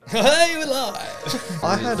Hey, we're live.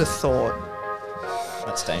 I had a thought.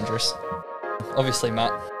 That's dangerous. Obviously,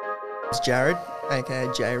 Matt. It's Jared,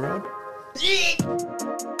 aka J-Rod.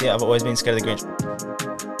 Yeah, I've always been scared of the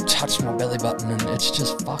Grinch. Touched my belly button and it's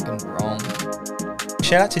just fucking wrong.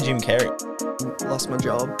 Shout out to Jim Carrey. Lost my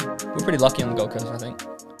job. We're pretty lucky on the Gold Coast, I think.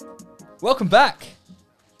 Welcome back.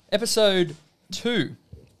 Episode 2,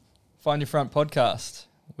 Find Your Front podcast.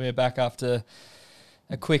 We're back after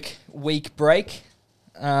a quick week break.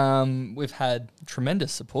 We've had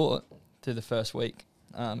tremendous support through the first week.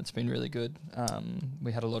 It's been really good.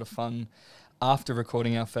 We had a lot of fun after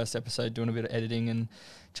recording our first episode, doing a bit of editing and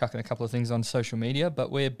chucking a couple of things on social media.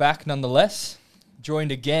 But we're back nonetheless,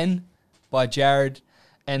 joined again by Jared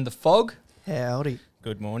and the Fog. Howdy.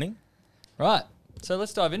 Good morning. Right, so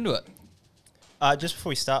let's dive into it. Just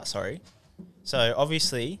before we start, sorry. So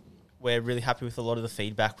obviously, we're really happy with a lot of the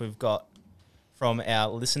feedback we've got from our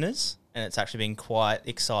listeners, and it's actually been quite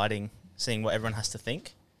exciting seeing what everyone has to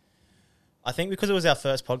think. I think because it was our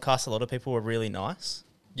first podcast, a lot of people were really nice.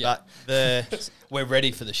 Yeah. But We're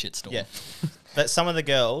ready for the shitstorm. yeah. But some of the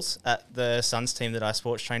girls at the Suns team that I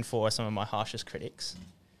sports trained for are some of my harshest critics,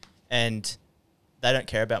 and they don't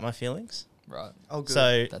care about my feelings. Right. Oh, good.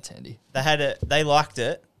 So That's handy. they liked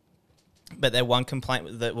it, but their one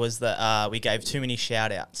complaint that was that we gave too many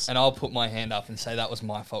shout outs. And I'll put my hand up and say that was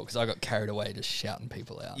my fault because I got carried away just shouting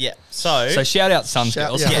people out. Yeah. So shout out Suns Shout-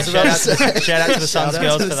 girls. yeah. yeah, shout out to the Suns Shout out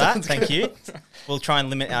girls to for the that. Suns Thank you. We'll try and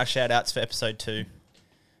limit our shout outs for episode 2.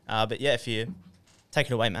 But yeah, if you take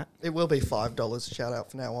it away, Matt. It will be $5 shout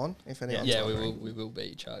out from now on, if anyone's Yeah, wondering. we will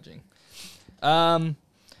be charging.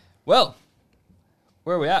 Well,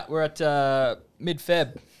 where are we at? We're at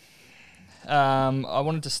mid-Feb. I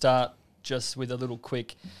wanted to start just with a little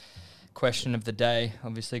quick question of the day,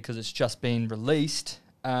 obviously, because it's just been released.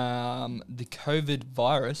 The COVID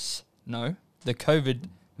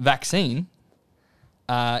vaccine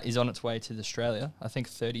is on its way to Australia. I think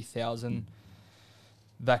 30,000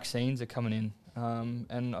 vaccines are coming in.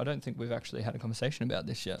 And I don't think we've actually had a conversation about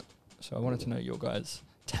this yet. So I wanted to know your guys'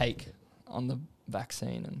 take on the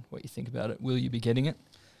vaccine and what you think about it. Will you be getting it?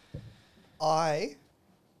 I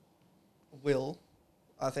will,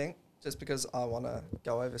 I think, just because I want to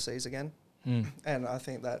go overseas again. And I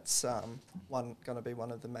think that's going to be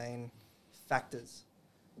one of the main factors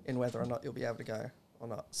in whether or not you'll be able to go or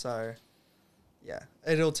not. So, yeah,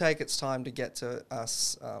 it'll take its time to get to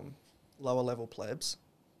us lower level plebs.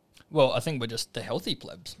 Well, I think we're just the healthy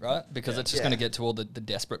plebs, right? Because it's just Yeah. going to get to all the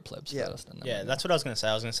desperate plebs Yeah. first. And then Yeah, maybe- that's what I was going to say.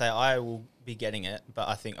 I was going to say I will be getting it, but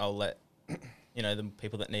I think I'll let the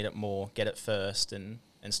people that need it more get it first and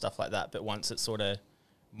stuff like that. But once it's sort of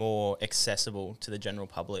more accessible to the general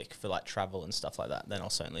public for like travel and stuff like that, then I'll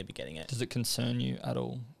certainly be getting it. Does it concern you at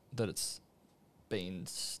all that it's been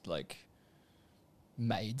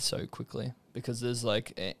made so quickly? Because there's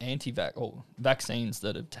like vaccines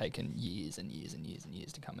that have taken years and years and years and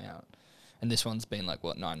years to come out. And this one's been like,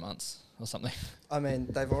 9 months or something? I mean,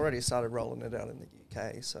 they've already started rolling it out in the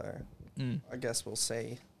UK, so I guess we'll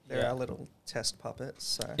see. They're Yeah. our little test puppets.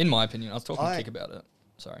 So In my opinion, I was talking to I- Kick about it.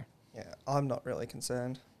 Sorry. yeah, I'm not really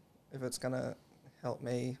concerned if it's gonna help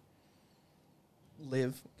me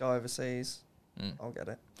go overseas. I'll get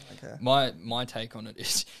it. Okay. My take on it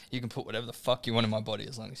is you can put whatever the fuck you want in my body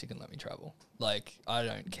as long as you can let me travel. Like, I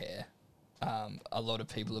don't care. A lot of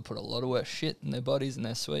people have put a lot of worse shit in their bodies and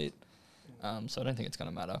they're sweet. So I don't think it's going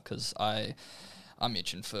to matter because I'm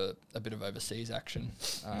itching for a bit of overseas action.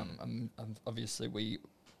 I'm obviously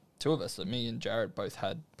two of us, like me and Jared, both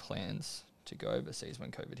had plans to go overseas when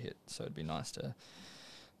COVID hit. So it'd be nice to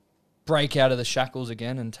break out of the shackles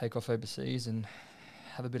again and take off overseas and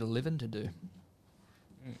have a bit of living to do.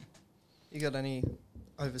 You got any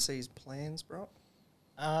overseas plans, bro?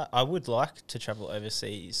 I would like to travel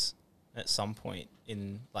overseas at some point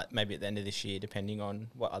in like maybe at the end of this year, depending on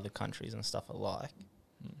what other countries and stuff are like.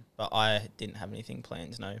 But I didn't have anything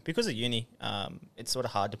planned, no. Because of uni, it's sort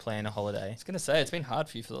of hard to plan a holiday. I was going to say, it's been hard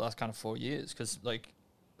for you for the last kind of 4 years because, like,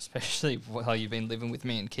 especially while you've been living with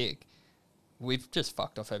me and Kick, we've just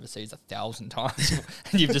fucked off overseas 1,000 times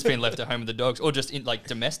and you've just been left at home with the dogs, or just in, like,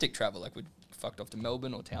 domestic travel. Like, we fucked off to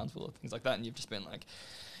Melbourne or Townsville or things like that, and you've just been like,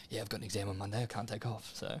 yeah, I've got an exam on Monday, I can't take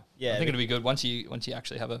off. So Yeah, I think it'll be good once you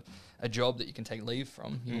actually have a job that you can take leave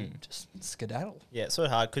from, you just skedaddle. Yeah, it's sort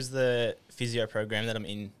of hard because the physio program that I'm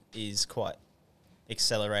in is quite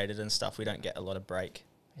accelerated and stuff. We don't get a lot of break.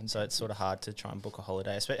 And so it's sort of hard to try and book a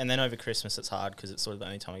holiday. And then over Christmas, it's hard because it's sort of the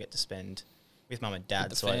only time I get to spend with mum and dad.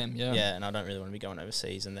 With the fam, yeah. And I don't really want to be going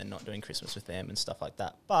overseas and then not doing Christmas with them and stuff like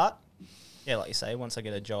that. But, yeah, like you say, once I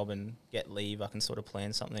get a job and get leave, I can sort of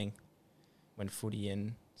plan something when footy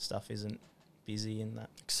and stuff isn't busy and that.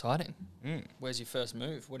 Exciting. Mm. Where's your first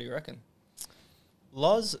move? What do you reckon?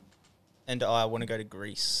 Loz and I want to go to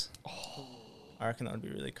Greece. I reckon that would be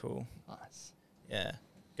really cool. Nice. Yeah.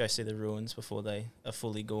 Go see the ruins before they are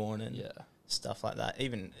fully gone and Yeah. stuff like that.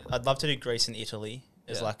 Even I'd love to do Greece and Italy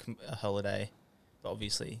as Yeah. like a holiday, but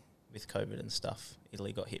obviously with COVID and stuff,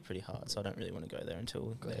 Italy got hit pretty hard, so I don't really want to go there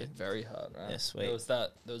until Got hit very hard, right? Yeah, sweet. There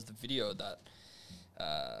was the video of that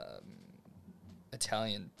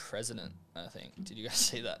Italian president, I think. Did you guys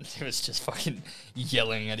see that? He was just fucking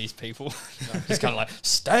yelling at his people. Just kind of like,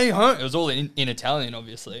 stay home. It was all in Italian,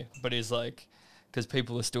 obviously. But he's like, because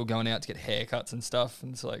people are still going out to get haircuts and stuff.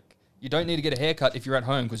 And it's like, you don't need to get a haircut if you're at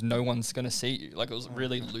home because no one's going to see you. Like, it was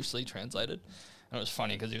really loosely translated. And it was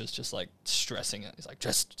funny because he was just like stressing it. He's like,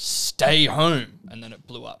 just stay home. And then it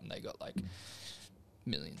blew up and they got like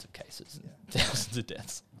millions of cases and thousands of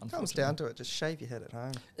deaths. Comes down to it, just shave your head at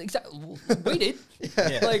home. Exactly. We did.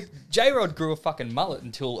 Yeah. Like, J-Rod grew a fucking mullet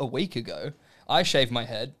until a week ago. I shaved my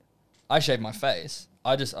head. I shaved my face.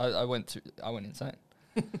 I went insane.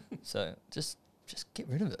 So just get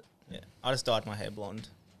rid of it. Yeah. I just dyed my hair blonde.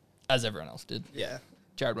 As everyone else did. Yeah.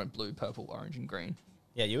 Jared went blue, purple, orange, and green.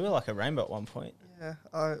 Yeah, you were like a rainbow at one point.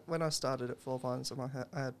 Yeah. When I started at Four Vines,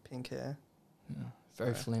 I had pink hair. Yeah.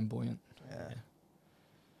 Very flamboyant. Yeah. Yeah.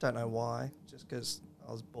 Don't know why, just because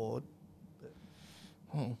I was bored. But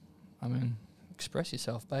Well, I mean, express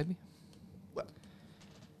yourself, baby. Well.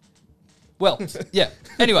 Well, yeah.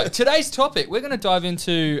 Anyway, today's topic, we're going to dive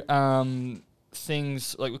into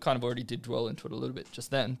things, like we kind of already did dwell into it a little bit just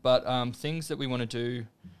then, but things that we want to do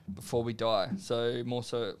before we die. So more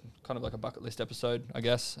so kind of like a bucket list episode, I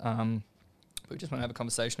guess. We just want to have a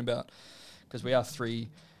conversation about, because we are three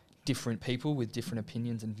different people with different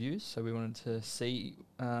opinions and views. So we wanted to see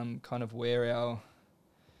kind of where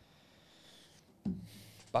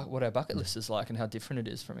what our bucket list is like and how different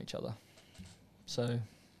it is from each other. So,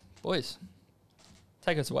 boys,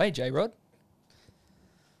 take us away, J-Rod.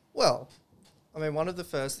 Well, I mean, one of the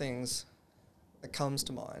first things that comes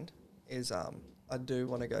to mind is I do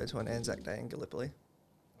want to go to an Anzac Day in Gallipoli.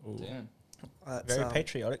 Ooh. Damn. That's, Very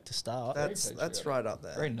patriotic to start. That's patriotic. right up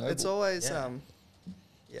there. Very noble. It's always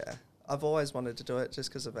Yeah. I've always wanted to do it just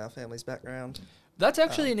because of our family's background. That's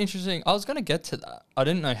actually an interesting... I was going to get to that. I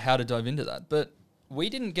didn't know how to dive into that, but we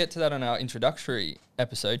didn't get to that on our introductory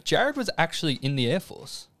episode. Jared was actually in the Air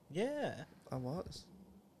Force. Yeah. I was.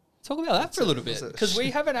 Talk about that for a little bit, because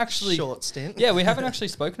we haven't actually... Short stint. Yeah, we haven't actually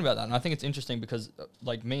spoken about that, and I think it's interesting because,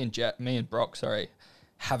 like, me and Brock,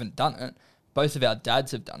 haven't done it. Both of our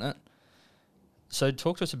dads have done it. So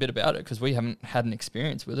talk to us a bit about it, because we haven't had an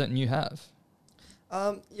experience with it, and you have.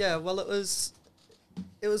 Yeah, well, it was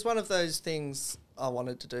one of those things I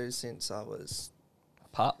wanted to do since I was...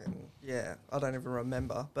 Pup. Yeah, I don't even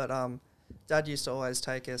remember. But Dad used to always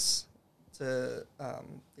take us to the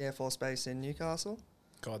Air Force Base in Newcastle.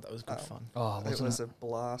 God, that was good fun. Oh, It wasn't was it? a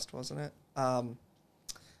blast, wasn't it?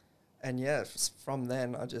 And yeah, from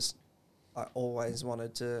then I always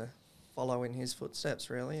wanted to follow in his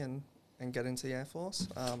footsteps, really, and get into the Air Force.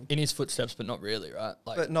 In his footsteps, but not really, right?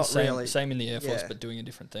 Like, But not same, really. Same in the Air Force, Yeah. but doing a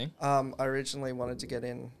different thing. I originally wanted to get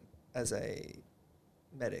in as a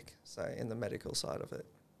medic, so in the medical side of it.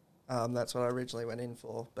 That's what I originally went in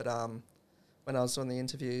for. But when I was doing the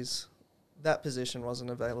interviews, that position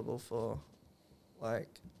wasn't available for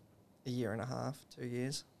like a year and a half, 2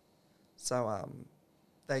 years. So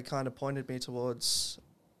they kind of pointed me towards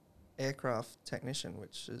aircraft technician,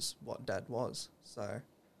 which is what Dad was. So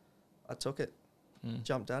I took it,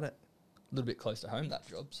 jumped at it. A little bit close to home, that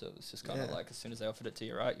job. So it was just kind of Yeah. like, as soon as they offered it to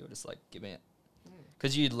you, right, you were just like, give me it.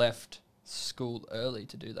 Because you'd left school early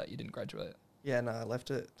to do that. You didn't graduate. Yeah, no, I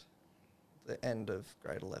left it the end of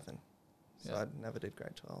grade 11. So Yeah. I never did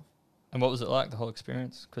grade 12. And what was it like, the whole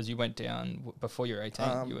experience? Because you went down before you were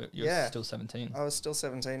 18. You were yeah. still 17. I was still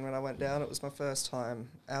 17 when I went down. It was my first time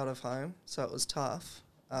out of home, so it was tough.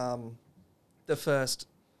 The first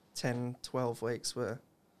 10, 12 weeks were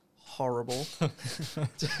horrible.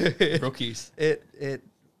 Dude, Rookies. It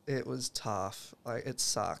was tough. Like, it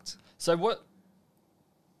sucked. So what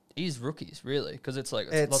is rookies, really? Because it's like,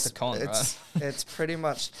 it's lots of con, right? It's pretty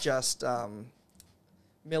much just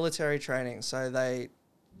military training. So they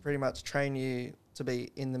pretty much train you to be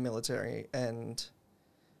in the military and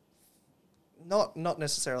not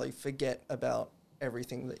necessarily forget about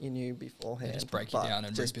everything that you knew beforehand. They just break you but down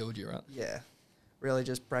and just, rebuild you, right? yeah, really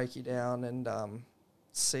just break you down and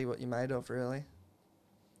see what you're made of, really.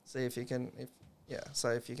 See if you can,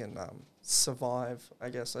 if you can survive, I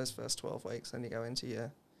guess, those first 12 weeks, then you go into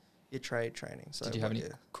your trade training. So Did you have any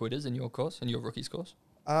quitters in your course, in your rookies course?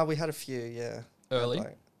 We had a few, yeah. Early?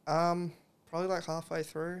 Probably like halfway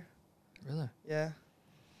through. Really? Yeah.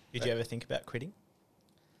 Did you ever think about quitting?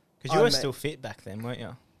 Because I you were may- still fit back then, weren't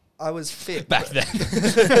you? I was fit. Back but-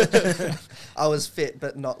 then. I was fit,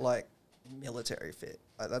 but not like military fit.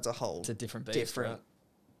 Like, that's a whole It's a different beast, right?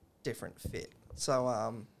 different fit.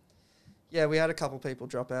 So, yeah, we had a couple people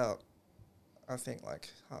drop out, I think, like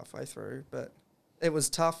halfway through, but it was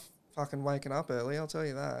tough fucking waking up early, I'll tell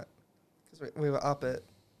you that. Because we were up at,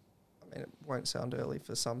 I mean, it won't sound early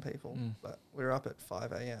for some people, but we were up at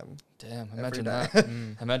 5 a.m. Damn, every imagine day. that.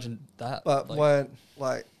 Imagine that. But like, weren't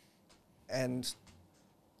like, and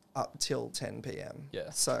up till 10 p.m. Yeah.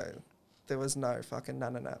 So there was no fucking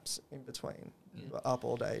nana naps in between. We were up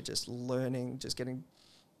all day just learning, just getting.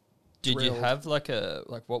 did you drilled. have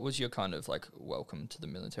what was your kind of like welcome to the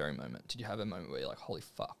military moment? Did you have a moment where you're like, holy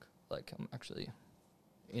fuck, like I'm actually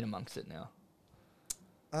in amongst it now?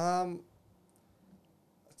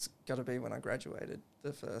 It's got to be when I graduated,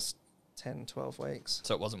 the first 10, 12 weeks.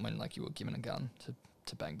 So it wasn't when like you were given a gun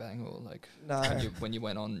to bang bang, or like No. when you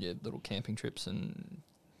went on your little camping trips and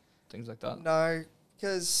things like that? No,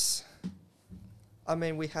 because, I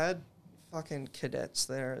mean, we had fucking cadets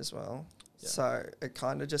there as well. Yeah. So it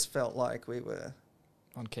kind of just felt like we were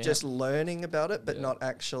On camp? just learning about it, but Yeah. not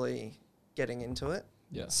actually getting into it.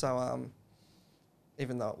 Yeah. So,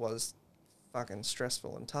 even though it was fucking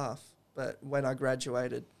stressful and tough, but when I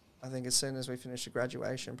graduated, I think as soon as we finished the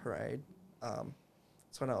graduation parade,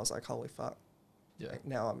 that's when I was like, holy fuck. Yeah. Like,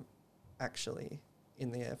 now I'm actually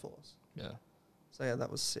in the Air Force. Yeah. So yeah,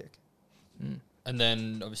 that was sick. And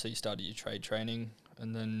then obviously you started your trade training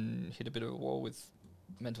and then hit a bit of a wall with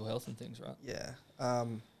mental health and things, right? Yeah. I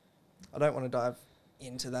don't want to dive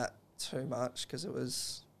into that too much because it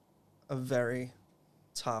was a very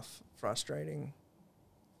tough, frustrating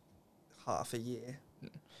half a year.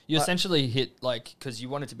 You But- essentially hit like, because you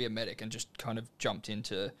wanted to be a medic and just kind of jumped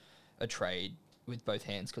into a trade with both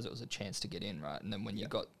hands because it was a chance to get in, right? And then when you Yeah.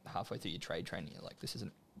 got halfway through your trade training, you're like, this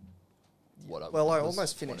isn't what I Well, I was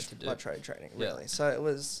almost wanted finished to do. my trade training, Yeah. really. So it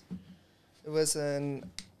was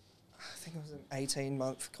I think it was an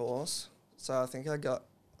 18-month course. So I think I got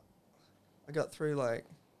through like,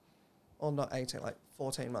 or not 18, like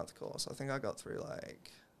 14-month course. I think I got through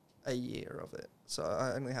like a year of it. So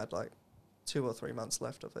I only had like 2 or 3 months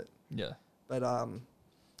left of it. Yeah. But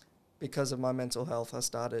because of my mental health, I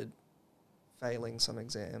started failing some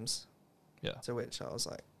exams. Yeah. To which I was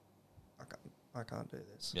like, I can't do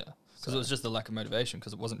this. Yeah. Because it was just the lack of motivation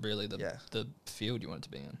because it wasn't really the Yeah. the field you wanted to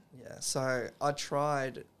be in. Yeah, so I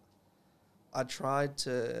tried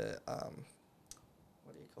to,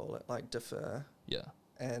 what do you call it, like defer. Yeah.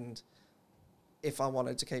 And if I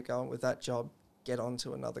wanted to keep going with that job, get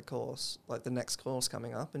onto another course, like the next course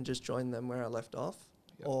coming up, and just join them where I left off.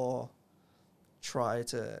 Yep. Or try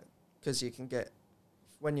to, because you can get,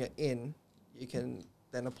 when you're in, you can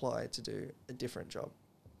then apply to do a different job.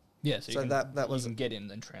 Yeah. So, So you can, that you was- can get in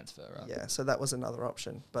and then transfer, right? Yeah, so that was another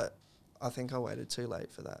option, but I think I waited too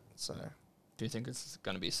late for that. So, Yeah. Do you think it's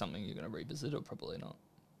going to be something you're going to revisit or probably not?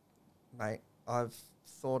 mate, I've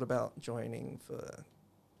thought about joining for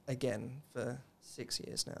 6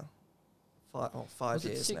 years now. 5 Was it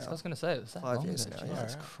years 6? now. I was going to say it was that 5 long years ago. now, yeah.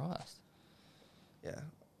 Jesus Christ. Yeah.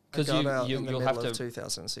 'Cause I got you- out you- in the you'll middle have of to-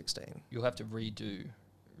 2016. You'll have to redo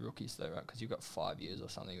rookies though, right? Because you've got 5 years or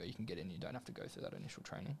something where you can get in. You don't have to go through that initial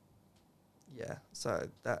training. Yeah. So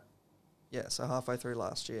so halfway through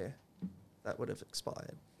last year, that would have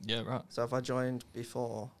expired. Yeah, right. So if I joined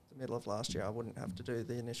before the middle of last year, I wouldn't have to do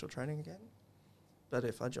the initial training again. But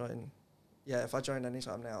if I join any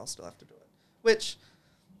time now, I'll still have to do it. Which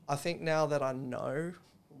I think now that I know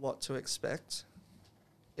what to expect,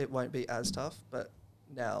 it won't be as tough. But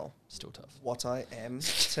now, Still tough. what I am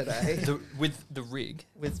today With the rig.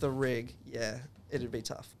 with the rig, yeah, it'd be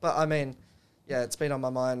tough. But I mean, yeah, it's been on my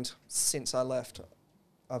mind since I left.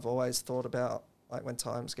 I've always thought about, like, when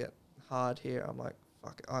times get hard here, I'm like,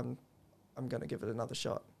 fuck it, I'm going to give it another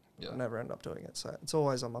shot. Yeah. I'll never end up doing it. So it's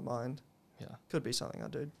always on my mind. Yeah. Could be something I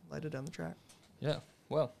do later down the track. Yeah.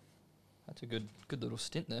 Well, that's a good little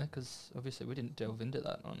stint there because obviously we didn't delve into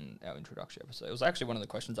that on our introductory episode. It was actually one of the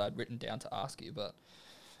questions I'd written down to ask you, but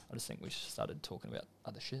I just think we started talking about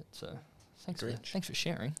other shit. So thanks for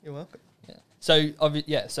sharing. You're welcome. Yeah. So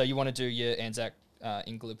so you want to do your Anzac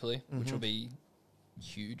in Gallipoli, which will Mhm. be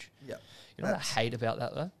huge. Yeah. You know what I hate about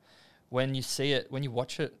that though? When you see it, when you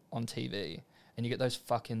watch it on TV, and you get those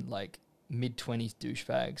fucking like mid-20s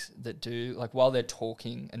douchebags that do like while they're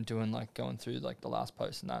talking and doing like going through like the last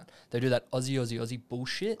post and that they do that Aussie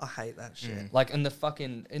bullshit. I hate that shit. Like in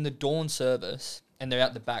the dawn service, and they're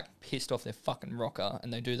out the back pissed off their fucking rocker,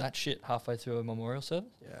 and they do that shit halfway through a memorial service.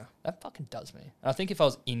 Yeah. That fucking does me. And I think if I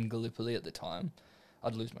was in Gallipoli at the time,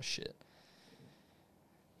 I'd lose my shit.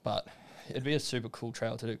 But it'd be a super cool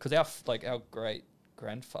trail to do because our great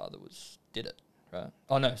grandfather did it, right?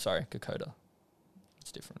 Oh no, sorry, Kokoda.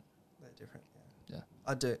 It's different. They're different. Yeah.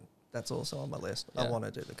 I do. That's also on my list. Yeah. I want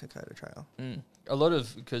to do the Kokoda Trail. A lot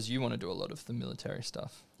of because you want to do a lot of the military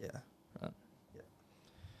stuff. Yeah. Right. Yeah.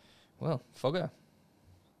 Well, Fogger.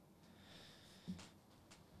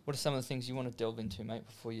 What are some of the things you want to delve into, mate,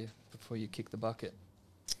 before you kick the bucket?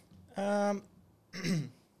 Pardon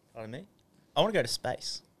me. I want to go to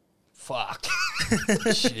space. Fuck.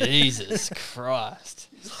 Jesus Christ.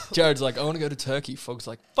 Jared's like, I want to go to Turkey. Fogg's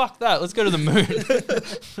like, fuck that. Let's go to the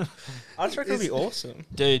moon. I just reckon it'd be awesome.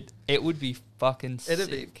 Dude, it would be fucking It'd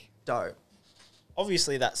sick. be dope.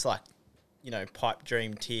 Obviously, that's like, pipe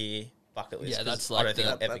dream tier bucket list. Yeah, 'cause that's I like don't think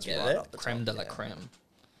the- I'll ever that's get right there. up the Creme de top, la yeah. creme.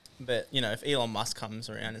 But, if Elon Musk comes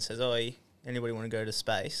around and says, "Oi, anybody want to go to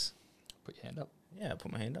space?" Put your hand up. Yeah, I'll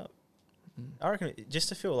put my hand up. Mm. I reckon just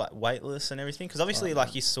to feel like weightless and everything, because obviously, Oh, like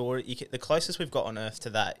man. you saw it, the closest we've got on Earth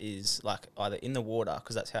to that is like either in the water,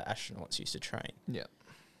 because that's how astronauts used to train, Yeah.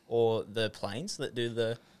 or the planes that do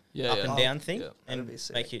the Yeah. up yeah. and down thing Yeah. and That'd be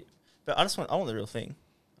sick. make it. But I want the real thing.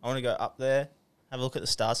 I want to go up there, have a look at the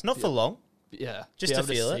stars, not for Yeah. long. Yeah. Just Be to able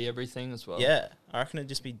feel it. see everything as well. Yeah, I reckon it'd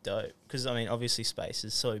just be dope. Because obviously space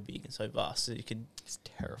is so big and so vast, so you could. It's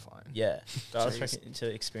terrifying. Yeah, but I just Jeez. reckon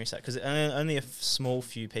to experience that, because only a small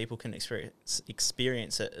few people can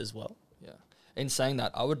experience it as well. Yeah. In saying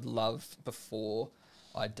that, I would love, before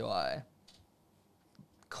I die,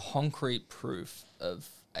 concrete proof of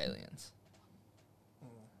aliens.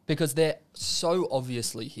 Because they're so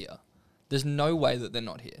obviously here. There's no way that they're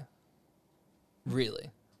not here.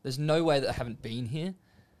 Really. There's no way that they haven't been here.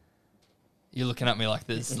 You're looking at me like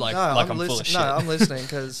this, like I'm full of shit. No, I'm listening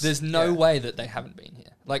because There's no way that they haven't been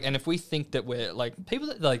here. Like, and if we think that we're like people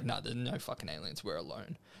that like, no, there's no fucking aliens. We're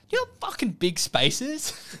alone. Do you know how fucking big space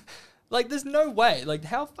is? Like, there's no way. Like,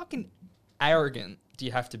 how fucking arrogant do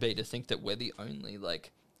you have to be to think that we're the only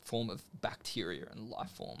like form of bacteria and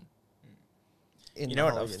life form? in You the know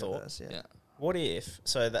what whole I've thought? universe, Yeah. Yeah. What if,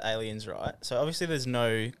 so the aliens, right? So obviously there's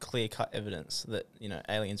no clear-cut evidence that,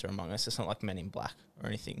 aliens are among us. It's not like Men in Black or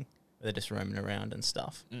anything. They're just roaming around and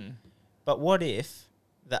stuff. Mm. But what if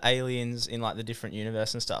the aliens in like the different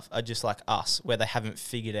universe and stuff are just like us, where they haven't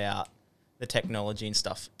figured out the technology and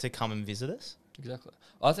stuff to come and visit us? Exactly.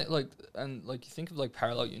 I think you think of like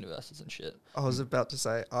parallel universes and shit. I was about to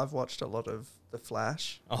say I've watched a lot of The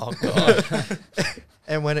Flash, Oh, God.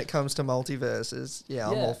 and when it comes to multiverses, I'm Yeah.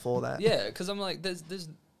 all for that. Yeah, because I'm like, there's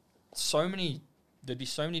so many, there'd be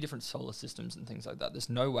so many different solar systems and things like that. There's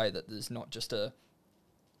no way that there's not just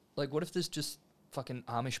like, what if there's just fucking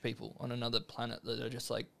Amish people on another planet that are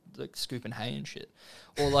just like scooping hay and shit?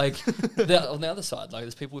 Or like, on the other side, like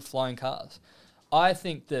there's people with flying cars. I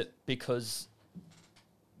think that because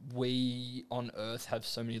we on Earth have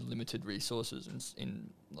so many limited resources in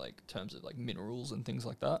like terms of like minerals and things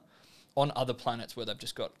like that, on other planets where they've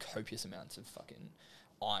just got copious amounts of fucking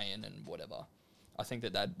iron and whatever, I think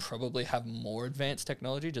that they'd probably have more advanced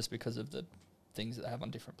technology just because of the things that they have on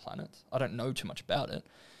different planets. I don't know too much about it,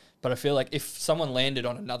 but I feel like if someone landed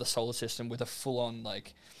on another solar system with a full-on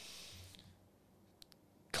like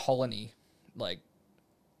colony, like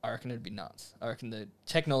I reckon it'd be nuts. I reckon the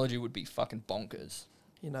technology would be fucking bonkers.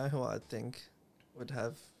 You know who I think would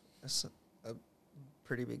have a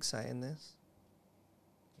pretty big say in this?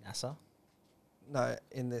 NASA? No,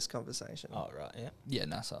 in this conversation. Oh, right, yeah. Yeah,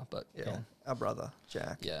 NASA, but yeah, go on. our brother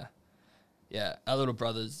Jack. Yeah. Yeah, our little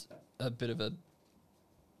brother's a bit of a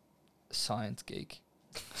science geek,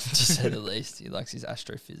 to say the least. He likes his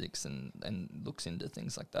astrophysics and looks into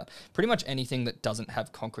things like that. Pretty much anything that doesn't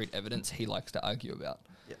have concrete evidence, he likes to argue about.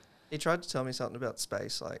 He tried to tell me something about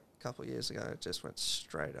space like a couple of years ago. It just went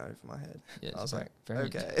straight over my head. Yeah, I was he's a like, very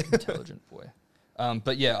okay. intelligent boy.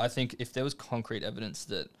 But yeah, I think if there was concrete evidence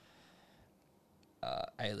that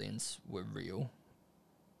aliens were real,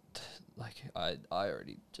 like I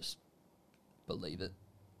already just believe it.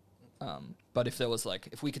 But if there was like,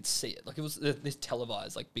 if we could see it, like it was this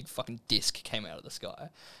televised like big fucking disc came out of the sky,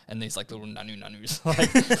 and these like little nanus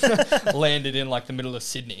like landed in like the middle of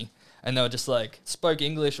Sydney, and they were just like spoke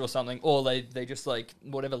English or something, or they just like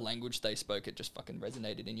whatever language they spoke, it just fucking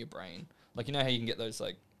resonated in your brain. Like, you know how you can get those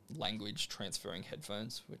like language transferring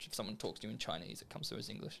headphones, which if someone talks to you in Chinese, it comes through as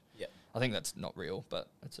English. Yeah. I think that's not real, but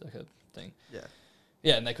it's like a thing. Yeah.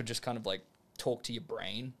 Yeah, and they could just kind of like talk to your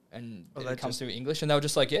brain, and Oh, it they comes just- through English, and they were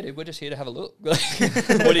just like, yeah, dude, we're just here to have a look.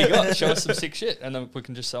 What do you got? Show us some sick shit. And then we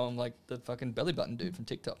can just sell them like the fucking belly button dude from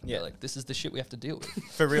TikTok. And Yeah. yeah. Like, this is the shit we have to deal with.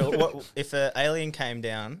 For real, what if an alien came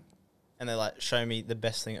down and they're like, show me the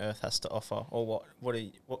best thing Earth has to offer, or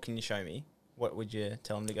what can you show me? What would you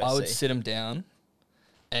tell them to go I see? would sit them down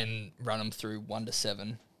and run them through 1 to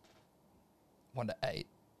 7, 1 to 8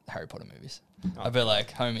 Harry Potter movies. Oh, I'd be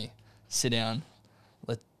like, homie, sit down,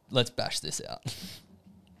 let's bash this out.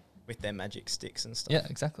 with their magic sticks and stuff. Yeah,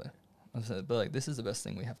 exactly. I'd be like, this is the best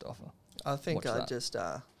thing we have to offer. I think Watch I'd that. just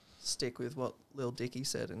stick with what Lil Dicky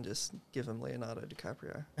said and just give him Leonardo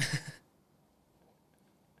DiCaprio.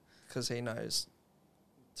 Because he knows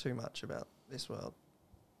too much about this world.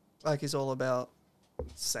 Like, he's all about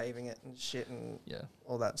saving it and shit and Yeah.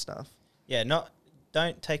 all that stuff. Yeah,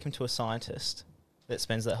 don't take him to a scientist that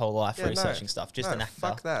spends their whole life Yeah, no. researching stuff. Just No, an actor.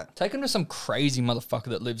 fuck that. Take him to some crazy motherfucker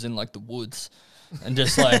that lives in like the woods, and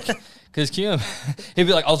just like, because he'd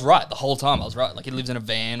be like, I was right the whole time. I was right. Like he lives in a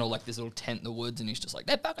van or like this little tent in the woods, and he's just like,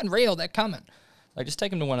 they're fucking real. They're coming. Like just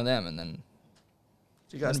take him to one of them, and then.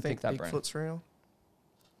 Do you guys Let him pick think that brain. Bigfoot's real?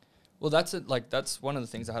 Well, that's it. Like that's one of the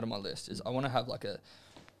things I had on my list is I want to have like a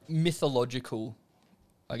mythological,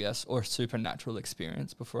 I guess, or supernatural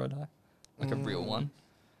experience before I die, like a real one.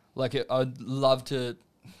 Like I'd love to.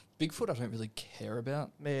 Bigfoot, I don't really care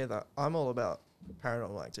about. Me either. I'm all about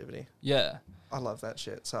paranormal activity. Yeah. I love that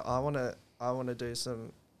shit. So I wanna do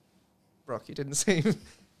some. Brock, you didn't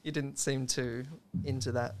seem too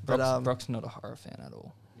into that. But Brock's not a horror fan at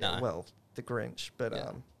all. yeah, No. well, The Grinch. But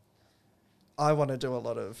Yeah. I want to do a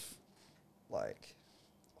lot of like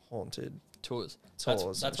haunted Tours.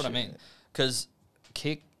 tours. That's and what I shit. mean. Because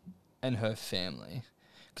Kik and her family,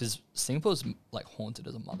 because Singapore's like haunted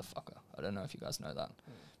as a motherfucker. I don't know if you guys know that,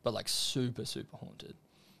 but like super, super haunted.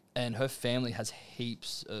 And her family has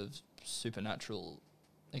heaps of supernatural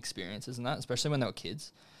experiences and that, especially when they were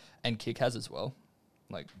kids. And Kik has as well.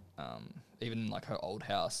 Like, even in like her old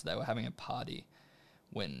house, they were having a party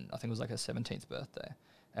when I think it was like her 17th birthday.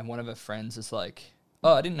 And one of her friends is like,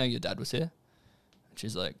 oh, I didn't know your dad was here. And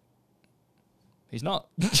she's like, he's not.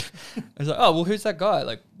 I was like, oh, well, who's that guy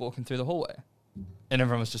like walking through the hallway? And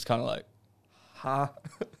everyone was just kind of like, Huh?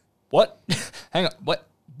 what? Hang on, what?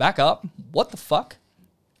 Back up. What the fuck?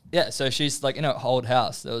 Yeah, so she's like in her old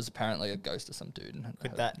house. There was apparently a ghost of some dude. And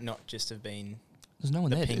Could that not just have been There's no one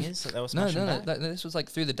the there. dude. pingers that they were No, smashing no, no. back? This was like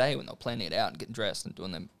through the day when they were planning it out and getting dressed and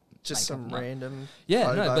doing them. Just makeup some and that. random. Yeah, no,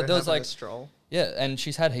 photo but there was having a like stroll. Yeah, and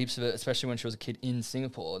she's had heaps of it, especially when she was a kid in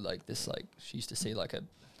Singapore. Like this, like she used to see like I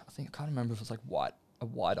can't remember if it was like a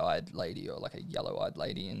white-eyed lady or like a yellow-eyed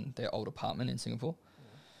lady in their old apartment in Singapore.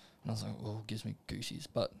 And I was like, oh, gives me goosies,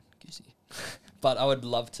 but I would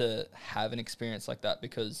love to have an experience like that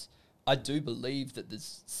because I do believe that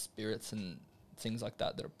there's spirits and things like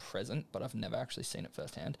that that are present, but I've never actually seen it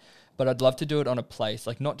firsthand. But I'd love to do it on a place,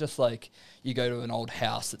 like not just like you go to an old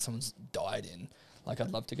house that someone's died in. Like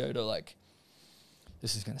I'd love to go to like,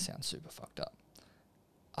 this is going to sound super fucked up.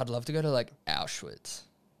 I'd love to go to like Auschwitz,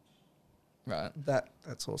 right?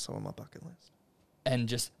 That's also on my bucket list. And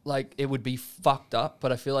just like it would be fucked up,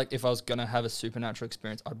 but I feel like if I was gonna have a supernatural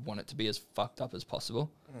experience, I'd want it to be as fucked up as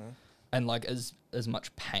possible, and like as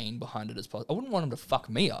much pain behind it as possible. I wouldn't want them to fuck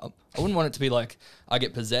me up. I wouldn't want it to be like I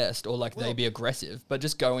get possessed or like they be aggressive, but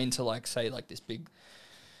just go into like say like this big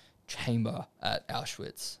chamber at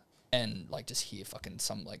Auschwitz and like just hear fucking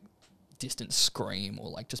some like distant scream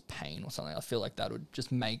or like just pain or something. I feel like that would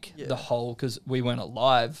just make the whole, because we weren't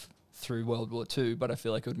alive through World War II, but I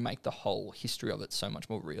feel like it would make the whole history of it so much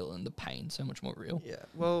more real and the pain so much more real. Yeah.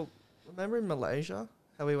 Well, remember in Malaysia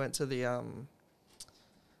how we went to the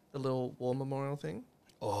little war memorial thing?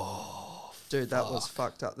 Oh, Dude, that was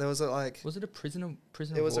fucked up. There was was it a prisoner it was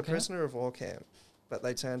of war a camp? prisoner of war camp, but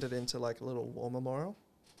they turned it into like a little war memorial.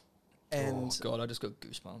 And Oh god, I just got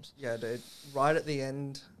goosebumps. yeah, dude, right at the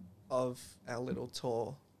end of our little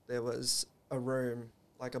tour, there was a room,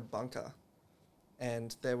 like a bunker,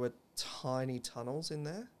 and there were tiny tunnels in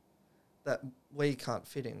there that we can't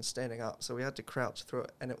fit in standing up, so we had to crouch through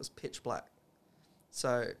it, and it was pitch black.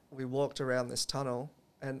 So we walked around this tunnel,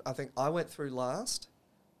 and I think I went through last,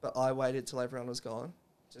 but I waited till everyone was gone,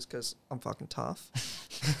 just because I'm fucking tough.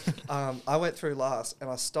 I went through last, and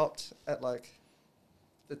I stopped at like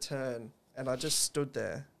the turn, and I just stood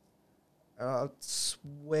there. And I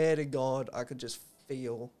swear to God, I could just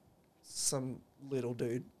feel some little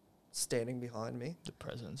dude standing behind me. The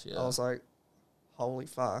presence, yeah. I was like, holy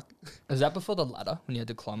fuck. Was that before the ladder, when you had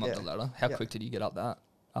to climb up Yeah. the ladder? How Yeah. quick did you get up that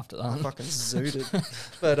after I that? fucking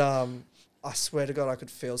zooted. But I swear to God, I could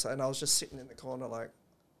feel something. And I was just sitting in the corner like,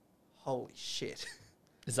 holy shit.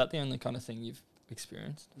 Is that the only kind of thing you've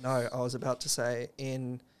experienced? No, I was about to say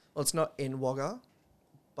well, it's not in Wagga,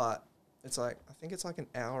 but it's like, I think it's like an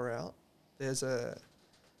hour out. There's a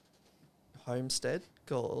homestead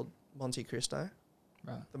called Monte Cristo.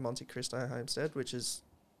 Right. The Monte Cristo homestead, which is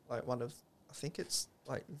like one of, I think it's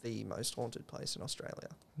like the most haunted place in Australia,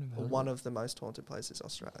 or one of the most haunted places in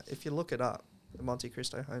Australia. If you look it up, the Monte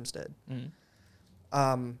Cristo Homestead.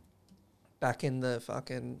 Back in the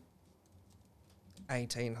fucking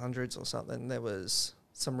 1800s or something, there was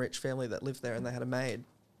some rich family that lived there, and they had a maid.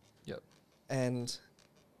 Yep. And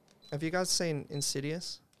have you guys seen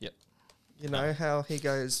Insidious? Yep. You know how he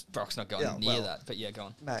goes... Brock's not going near that, but yeah, go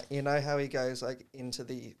on. Matt, you know how he goes like into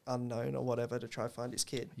the unknown or whatever to try find his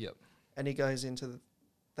kid? Yep. And he goes into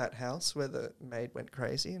that house where the maid went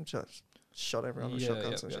crazy and just shot everyone with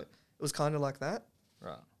shotguns and shit. It was kind of like that.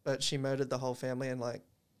 Right. But she murdered the whole family and like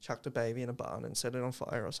chucked a baby in a barn and set it on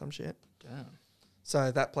fire or some shit. Damn.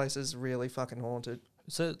 So that place is really fucking haunted.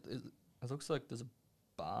 So it looks like there's a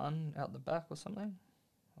barn out the back or something.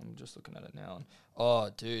 I'm just looking at it now. And, oh,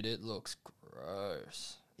 dude, it looks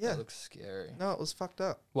gross. Yeah. It looks scary. No, it was fucked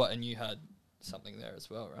up. What, and you had something there as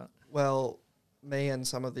well, right? Well, me and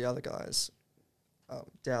some of the other guys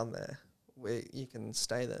down there, you can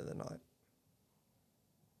stay there the night.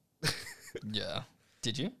 Yeah.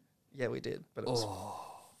 Did you? Yeah, we did. But it was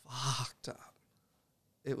fucked up.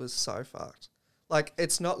 It was so fucked. Like,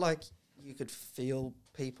 it's not like you could feel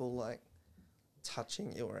people, like,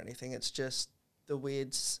 touching you or anything. It's just the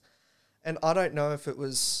weirds. And I don't know if it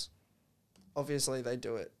was... Obviously, they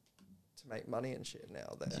do it to make money and shit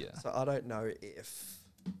now there. Yeah. So I don't know if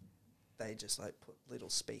they just, like, put little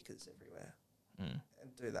speakers everywhere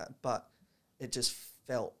and do that. But it just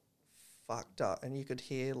felt fucked up. And you could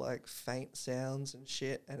hear, like, faint sounds and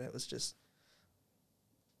shit. And it was just...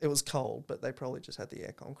 It was cold, but they probably just had the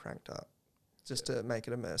aircon cranked up just to make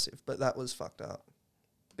it immersive. But that was fucked up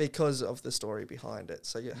because of the story behind it.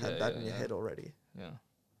 So you had that in your head already. Yeah.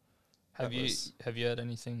 Have you had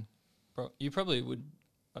anything? You probably would.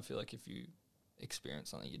 I feel like if you experience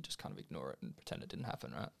something, you'd just kind of ignore it and pretend it didn't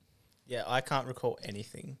happen, right? Yeah, I can't recall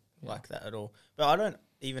anything like that at all. But I don't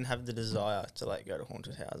even have the desire to like go to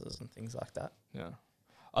haunted houses and things like that. Yeah.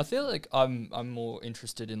 I feel like I'm more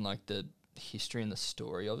interested in like the history and the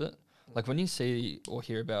story of it. Like when you see or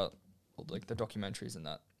hear about like the documentaries and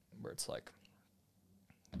that, where it's like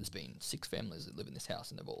there's been 6 families that live in this house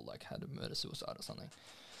and they've all like had a murder suicide or something.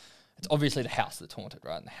 It's obviously the house that's haunted,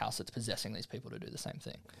 right? And the house that's possessing these people to do the same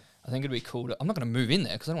thing. I think it'd be cool to... I'm not going to move in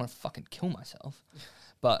there because I don't want to fucking kill myself.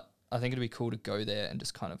 But I think it'd be cool to go there and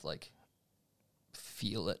just kind of like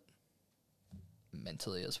feel it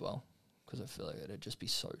mentally as well. Because I feel like it'd just be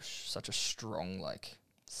such a strong like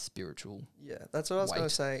spiritual... Yeah, that's what I was going to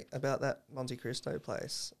say about that Monte Cristo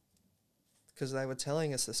place. Because they were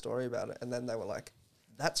telling us the story about it and then they were like,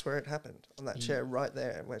 that's where it happened, on that chair right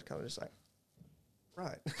there. And we're kind of just like,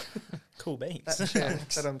 right. Cool beans. That chair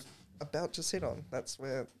that I'm about to sit on, that's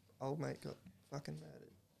where old mate got fucking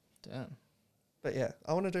murdered. Damn. But yeah,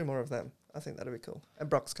 I want to do more of them. I think that'd be cool. And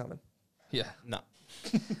Brock's coming. Yeah. No.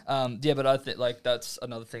 Yeah, but I think like that's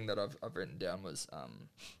another thing that I've written down was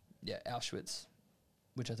Auschwitz,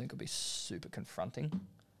 which I think would be super confronting.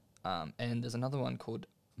 And there's another one called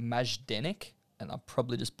Majdanek, and I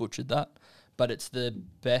probably just butchered that, but it's the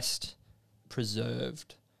best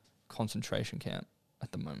preserved concentration camp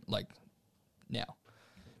at the moment, like now,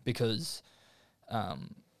 because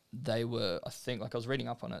they were, I think, like I was reading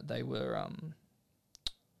up on it, they were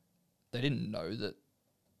they didn't know that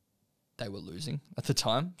they were losing at the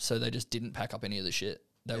time, so they just didn't pack up any of the shit.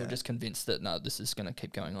 They were just convinced that no, this is going to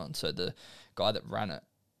keep going on. So the guy that ran it,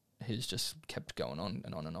 he's just kept going on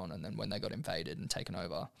and on and on. And then when they got invaded and taken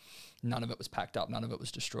over, none of it was packed up, none of it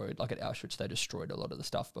was destroyed. Like at Auschwitz, they destroyed a lot of the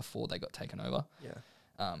stuff before they got taken over. Yeah.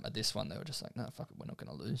 At this one, they were just like, no, fuck it, we're not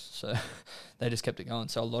going to lose. So they just kept it going.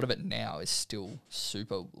 So a lot of it now is still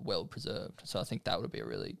super well preserved. So I think that would be a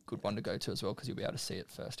really good one to go to as well, because you'll be able to see it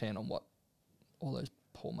firsthand on what all those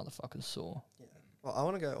poor motherfuckers saw. Yeah. Well, I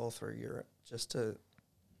want to go all through Europe just to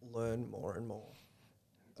learn more and more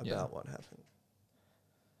about what happened.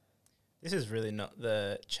 This is really not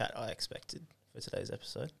the chat I expected for today's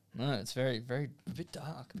episode. No, it's very, very, a bit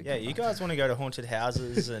dark. Yeah, you guys want to go to haunted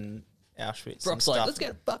houses and Auschwitz Brock's and stuff. like, let's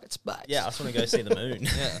get a bucket space. Yeah, I just want to go see the moon.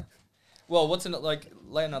 Yeah. Well, what's in it? Like,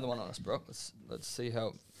 lay another one on us, Brock. Let's see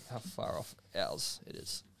how far off ours it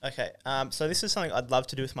is. Okay, so this is something I'd love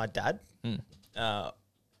to do with my dad.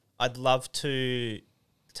 I'd love to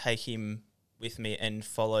take him with me and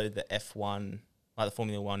follow the F1, like the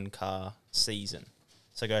Formula 1 car season.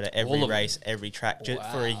 So go to every race, every track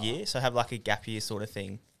for a year. So have like a gap year sort of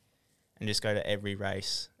thing and just go to every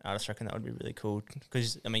race. I just reckon that would be really cool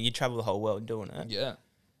because, I mean, you travel the whole world doing it. Yeah.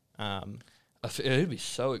 It'd be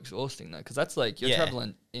so exhausting though, because that's like you're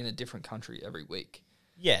traveling in a different country every week.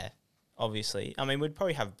 Yeah. obviously, I mean, we'd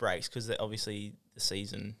probably have breaks because obviously the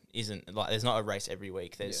season isn't like there's not a race every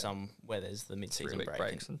week. There's some where there's the mid-season 3-week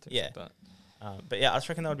breaks and things like that. But yeah, I just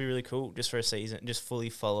reckon that would be really cool just for a season, just fully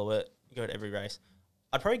follow it, go to every race.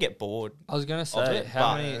 I'd probably get bored. I was gonna of say, it,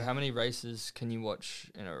 how but- many races can you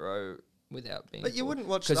watch in a row without being? But you bored? wouldn't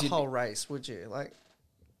watch 'Cause the you'd whole be- race, would you? Like,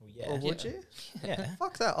 Well, yeah, or would Yeah. you? yeah.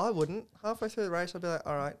 Fuck that. I wouldn't. Halfway through the race, I'd be like,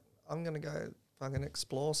 all right, I'm going to go fucking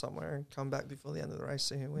explore somewhere and come back before the end of the race,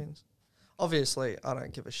 see who wins. Obviously, I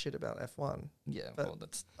don't give a shit about F1. Yeah, but well,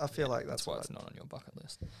 that's I feel like that's why what it's not on your bucket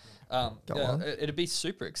list. Go Yeah, on. it'd be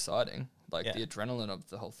super exciting, like Yeah. the adrenaline of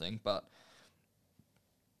the whole thing. But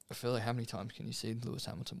I feel like how many times can you see Lewis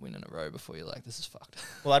Hamilton win in a row before you're like, this is fucked?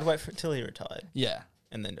 Well, I'd wait for till he retired, Yeah,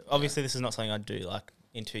 and then obviously this is not something I'd do like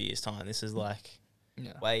in 2 years' time. This is like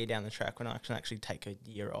yeah. way down the track when I can actually take a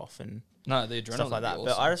year off and No, the adrenaline stuff like would be that. awesome.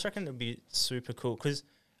 But I just reckon it'd be super cool because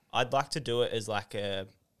I'd like to do it as like a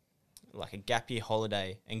gap year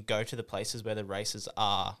holiday and go to the places where the races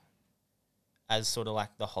are as sort of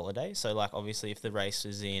like the holiday. So like obviously if the race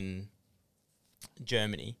is in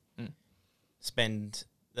Germany, spend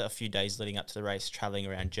a few days leading up to the race traveling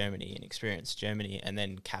around Germany and experience Germany and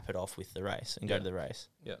then cap it off with the race and go to the race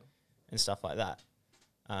Yeah. and stuff like that.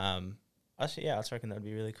 Actually, yeah, I just reckon that would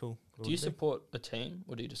be really cool. Do you support the team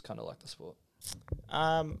or do you just kind of like the sport?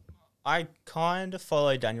 I kind of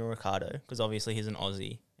follow Daniel Ricciardo because obviously he's an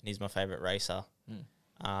Aussie and he's my favourite racer.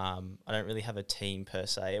 I don't really have a team per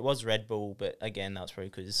se. It was Red Bull, but again, that was probably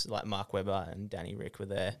because like Mark Webber and Danny Rick were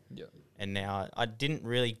there. Yeah. And now I didn't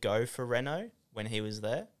really go for Renault when he was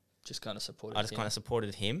there. Just kind of supported I just him. kind of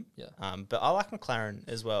supported him. Yeah. But I like McLaren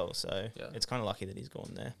as well, so Yeah. it's kind of lucky that he's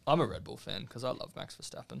gone there. I'm a Red Bull fan because I love Max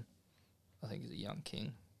Verstappen. I think he's a young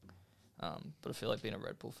king. But I feel like being a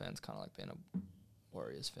Red Bull fan is kind of like being a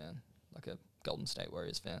Warriors fan, like a Golden State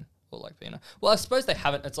Warriors fan, or like being a. Well, I suppose they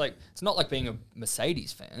haven't. It's like it's not like being a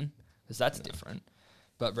Mercedes fan because that's different.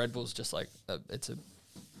 But Red Bull's just like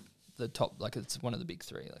the top, like it's one of the big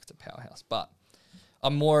three, like it's a powerhouse. But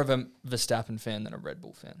I'm more of a Verstappen fan than a Red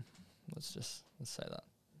Bull fan. Let's say that.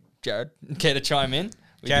 Jared, care to chime in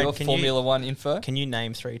with Jared, your can Formula One info? Can you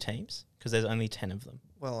name 3 teams? Because there's only 10 of them.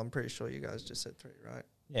 Well, I'm pretty sure you guys just said 3, right?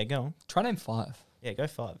 Yeah, go on. Try name 5. Yeah, go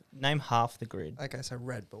 5. Name half the grid. Okay, so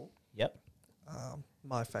Red Bull. Yep.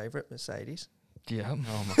 My favourite, Mercedes. Yeah. Oh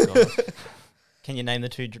my god. Can you name the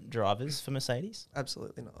 2 drivers for Mercedes?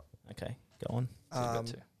 Absolutely not. Okay, go on. So you've got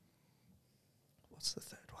 2. What's the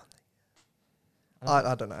third one?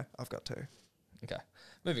 I don't know. I've got 2. Okay.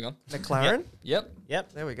 Moving on. McLaren. Yep.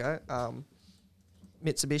 Yep. There we go.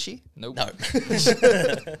 Mitsubishi. Nope. No.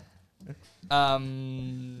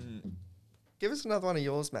 Give us another one of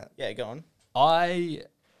yours, Matt. Yeah, go on. I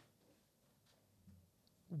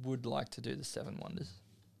would like to do the 7 wonders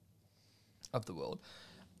of the world.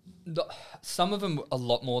 Some of them a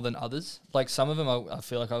lot more than others. Like some of them I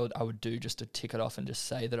feel like I would do just to tick it off and just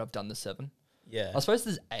say that I've done the 7. Yeah. I suppose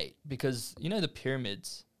there's 8 because you know the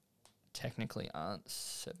pyramids technically aren't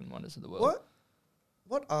 7 wonders of the world.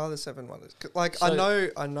 What are the 7 wonders? Like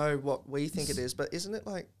So- I know what we think it is, but isn't it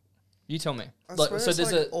like? You tell me. I Like, swear so it's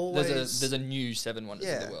there's like there's a new 7 wonders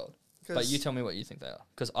of Yeah, the world. 'cause- But you tell me what you think they are.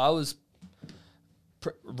 Because I was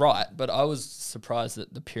right, but I was surprised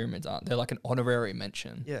that the pyramids aren't. They're like an honorary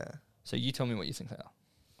mention. Yeah. So you tell me what you think they are.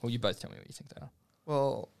 Or you both tell me what you think they are.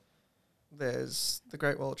 Well, there's the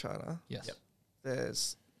Great Wall of China. Yes. Yep.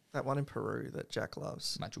 There's that one in Peru that Jack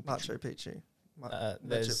loves. Machu Picchu. Machu Picchu.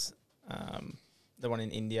 There's the one in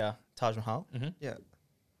India, Taj Mahal. Mm-hmm. Yeah.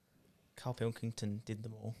 Carl Pilkington did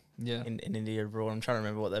them all Yeah. in India abroad. I'm trying to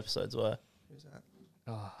remember what the episodes were. Who's that?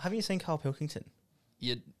 Oh, Haven't you seen Carl Pilkington?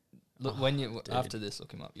 you look Oh, when you dude. after this,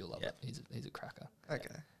 look him up. You'll love Yep. it. He's a cracker.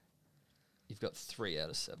 Okay. You've got 3 out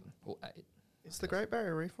of 7 or 8. It's the Great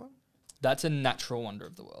Barrier Reef one? That's a natural wonder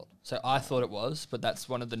of the world. So I thought it was, but that's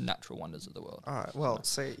one of the natural wonders of the world. All right. Well,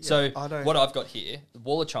 see. Yeah, So I don't. what I've got here, the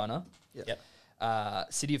Wall of China, Yeah.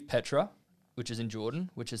 Yep. City of Petra, which is in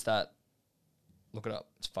Jordan, which is that. Look it up.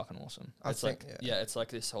 It's fucking awesome. I It's think, like yeah. it's like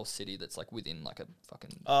this whole city that's like within like a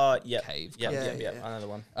fucking Yep. cave. Yep, Yeah, yep, yep. yeah. Another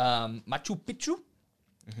one. Machu Picchu,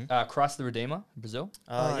 Mhm. Christ the Redeemer, Brazil,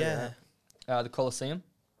 Oh, Yeah. the Colosseum,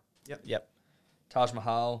 Yep. Taj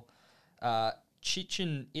Mahal,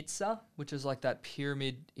 Chichen Itza, which is like that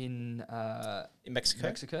pyramid in In Mexico.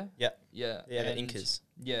 Mexico. Yep. Yeah, Yeah, the and- Incas.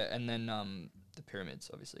 Yeah, and then the pyramids,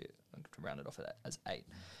 obviously, to round it off as 8.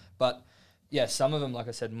 But yeah, some of them, like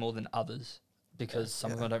I said, more than others, because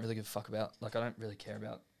some of them I don't really give a fuck about. Like I don't really care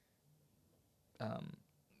about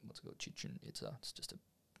what's it called, Chichen Itza. It's just a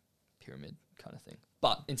pyramid kind of thing.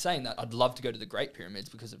 But in saying that, I'd love to go to the Great Pyramids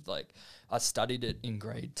because of like I studied it in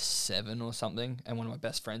grade 7 or something, and one of my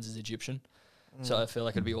best friends is Egyptian, so I feel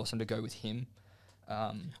like it'd be awesome to go with him.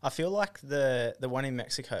 I feel like the one in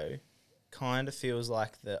Mexico kind of feels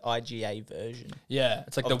like the IGA version. Yeah,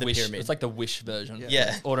 it's like Of the the Wish. pyramid. It's like the Wish version. Yeah.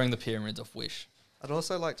 Yeah. Ordering the pyramids of Wish. I'd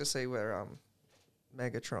also like to see where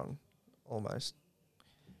Megatron almost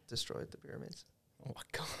destroyed the pyramids. Oh my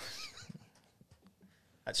god.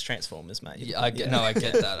 That's Transformers, mate. Yeah, I get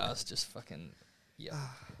that. I was just fucking yeah.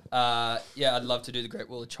 Yeah, I'd love to do the Great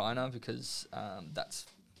Wall of China because that's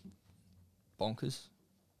bonkers.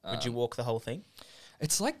 Would you walk the whole thing?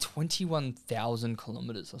 It's like 21,000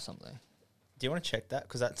 kilometers or something. Do you want to check that?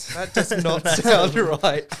 Because That does not sound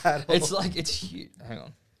right at all. It's huge. Hang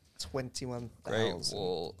on. 21,000. Great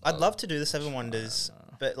Wall. I'd of love to do the Seven Wonders,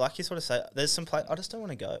 China. but like you sort of say, there's some I just don't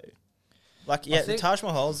want to go. Like, yeah, the think- Taj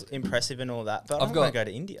Mahal's impressive and all that, but I I've don't want to got-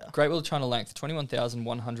 go to India. Great Wall of China length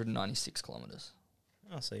 21,196 kilometers.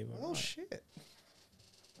 Oh, so you were Oh, right. shit.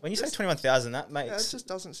 When you say Just- 21,000, that Yeah, it makes... just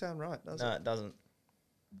doesn't sound right, does no, it? it doesn't.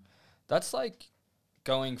 That's like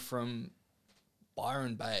going from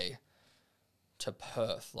Byron Bay to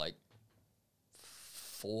Perth like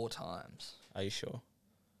 4 times. Are you sure?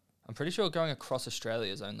 I'm pretty sure going across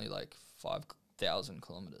Australia is only like 5,000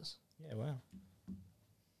 kilometers. Yeah, wow.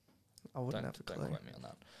 I wouldn't Don't have a clue. quote me on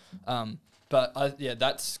that. But yeah,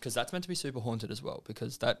 that's because that's meant to be super haunted as well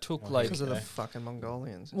because that took Oh, like Because of the Okay. fucking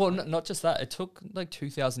Mongolians. well, not just that. It took like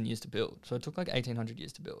 2,000 years to build. So it took like 1,800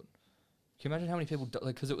 years to build. Can you imagine how many people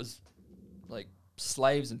like because it was like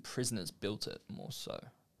slaves and prisoners built it more so.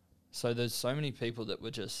 So there's so many people that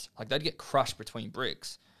were just like they'd get crushed between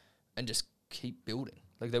bricks and just keep building.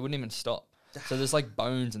 Like they wouldn't even stop. So there's like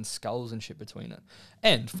bones and skulls and shit between it.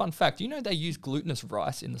 And fun fact, you know they use glutinous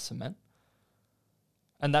rice in the cement?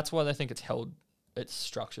 And that's why they think it's held its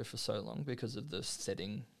structure for so long because of the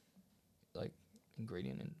setting like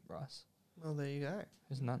ingredient in rice. Well, there you go.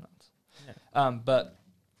 Isn't that nuts? Yeah. But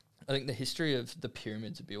I think the history of the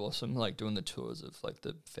pyramids would be awesome, like doing the tours of like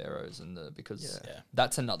the pharaohs and because Yeah. Yeah.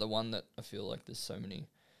 that's another one that I feel like there's so many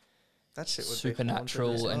That shit would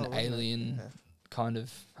supernatural be haunted as and well, wouldn't it? alien Yeah. kind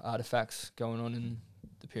of artifacts going on in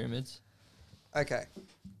the pyramids. Okay.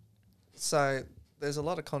 So there's a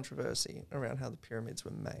lot of controversy around how the pyramids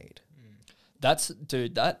were made.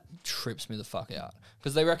 That trips me the fuck out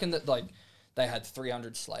because they reckon that like they had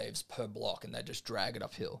 300 slaves per block and they just drag it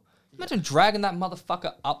uphill. Imagine dragging that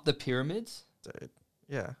motherfucker up the pyramids. Dude.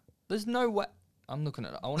 Yeah. There's no way. I'm looking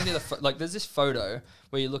at it. I want to get like. There's this photo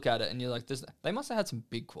where you look at it and you're like, they must have had some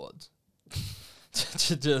big quads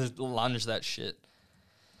to lunge that shit.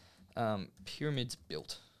 Pyramids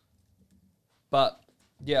built, but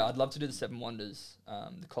yeah, I'd love to do the Seven Wonders.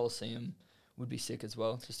 The Colosseum would be sick as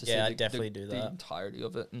well, just to see Yeah, the, I'd definitely do the that. entirety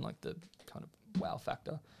of it and like the kind of wow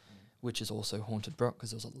factor, which is also haunted, bro,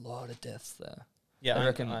 because there was a lot of deaths there. Yeah, I I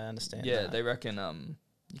reckon- understand. Yeah, that. they reckon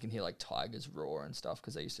you can hear like tigers roar and stuff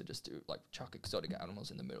because they used to just do like chuck exotic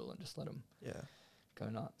animals in the middle and just let them Yeah. go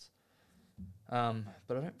nuts. But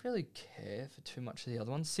I don't really care for too much of the other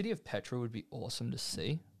ones. City of Petra would be awesome to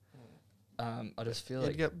see. I just feel You'd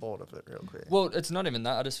like get bored of it real quick. well, it's not even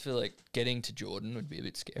that. I just feel like getting to Jordan would be a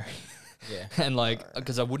bit scary, Yeah. and like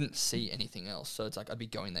because I wouldn't see anything else. So it's like I'd be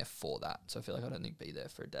going there for that. So I feel like I'd only be there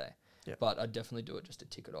for a day. Yeah. But I'd definitely do it just to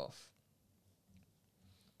tick it off.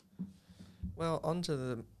 Well,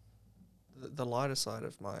 onto the lighter side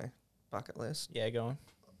of my bucket list. Yeah, go on.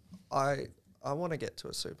 I want to get to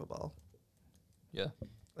a Super Bowl Yeah.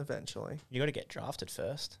 eventually. You got to get drafted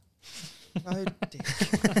first. No, dick.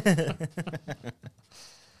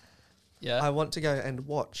 Yeah. I want to go and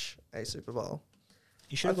watch a Super Bowl.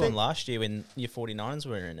 You should I have gone think- last year when your 49ers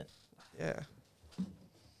were in it. Yeah.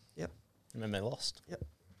 Remember they lost. Good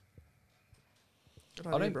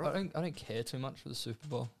I idea, don't, bro. I don't care too much for the Super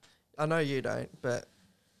Bowl. I know you don't, but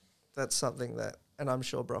that's something that, and I'm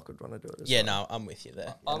sure Brock would want to do it as Yeah, well. no, I'm with you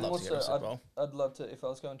there. I'm I'd love to go to also- Super Bowl. I'd love to, if I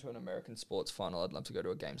was going to an American sports final, I'd love to go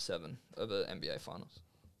to a Game 7 of the NBA Finals.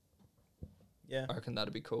 Yeah. I reckon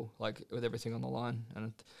that'd be cool, like with everything on the line.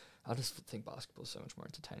 And I just think basketball's so much more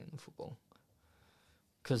entertaining than football.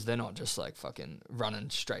 Because they're not just like fucking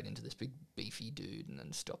running straight into this big beefy dude and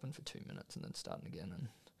then stopping for 2 minutes and then starting again. And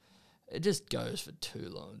it just goes for too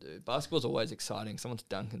long, dude. Basketball's always exciting. Someone's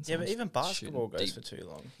dunking. Yeah, but someone's even basketball shooting goes deep. for too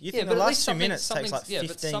long. You Yeah, think but the at last least 2 minutes takes like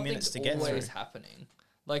something's- 15 minutes to get always through. happening.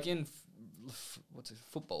 Like in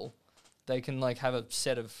football, they can like have a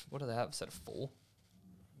set of, what do they have? A set of 4?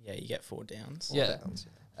 Yeah, you get 4 downs. Four Yeah. downs,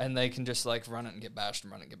 And they can just like run it and get bashed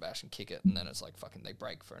and run it and get bashed and kick it, and then it's like fucking they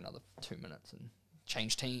break for another 2 minutes and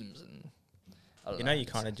change teams, and I don't You know, you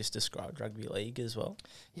It's- kind of just described rugby league as well.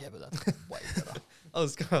 Yeah, but that's way better. I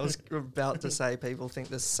was about to say people think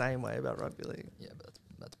the same way about rugby league. Yeah, but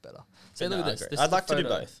that's better. So But look no, at I this. agree. This I'd is a like to do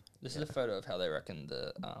photo- both. This is a photo of how they reckon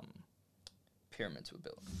the pyramids were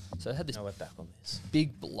built. So it had this No, we're back on this.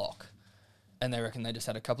 big block, and they reckon they just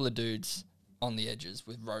had a couple of dudes on the edges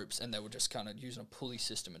with ropes, and they were just kind of using a pulley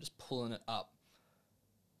system and just pulling it up.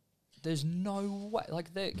 There's no way,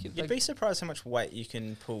 like they. You'd be surprised how much weight you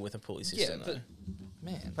can pull with a pulley system. yeah, though. but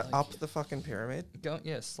man, But like, up the fucking pyramid.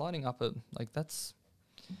 sliding up a like that's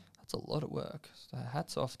a lot of work. So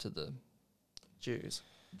hats off to the Jews.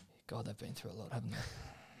 God. They've been through a lot, haven't they?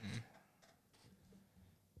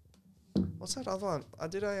 What's that other one? I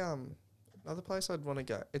did another place I'd want to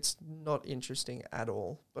go. It's not interesting at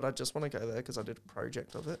all, but I just want to go there because I did a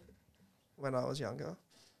project of it when I was younger.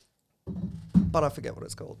 But I forget what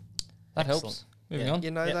it's called. That helps. Excellent. Moving Yeah. on.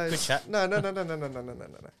 You know Yeah, those? good chat. No.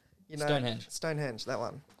 You know Stonehenge. Stonehenge, that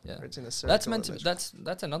one. Yeah. Where it's in a circle. That's meant to. and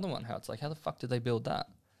That's another one. How it's like, how the fuck did they build that?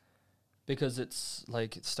 Because it's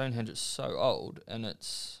like Stonehenge is so old, and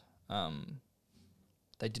it's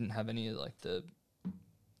they didn't have any of like the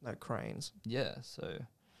no cranes. so.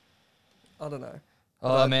 I don't know. Oh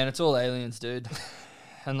But- man, it's all aliens, dude.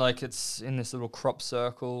 And like it's in this little crop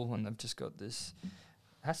circle, and they've just got this. It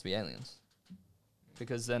has to be aliens,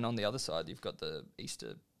 because then on the other side you've got the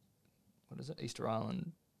Easter. What is it? Easter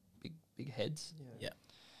Island, big heads, Yeah.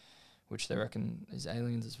 which they reckon is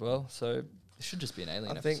aliens as well. So it should just be an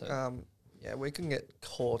alien I think episode. yeah, we can get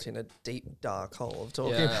caught in a deep dark hole of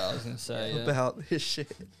talking Yeah, I was gonna say. Yeah. about this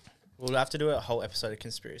shit. We'll have to do a whole episode of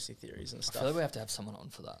conspiracy theories and I stuff. feel like we have to have someone on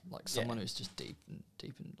for that, like someone Yeah. who's just deep and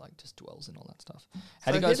like just dwells in all that stuff. So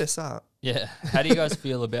How do you guys? hit us up. Yeah. How do you guys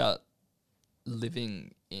feel about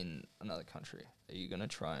living in another country? Are you gonna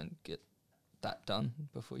try and get that done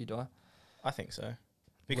before you die? I think so.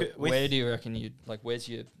 Because Where do you reckon you like? Where's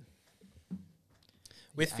your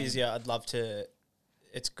with aim? physio, I'd love to.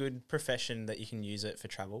 It's good profession that you can use it for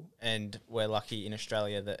travel, and we're lucky in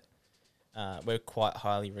Australia that we're quite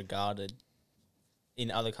highly regarded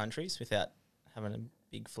in other countries without having a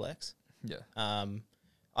big flex. Yeah.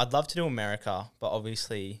 I'd love to do America, but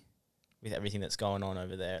obviously with everything that's going on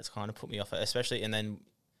over there, it's kind of put me off it, especially, and then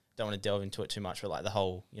don't want to delve into it too much, but like the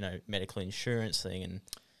whole, medical insurance thing and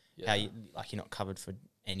how you, like, you're not covered for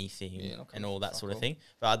anything Yeah, not and covered all for that fuck sort of all. thing.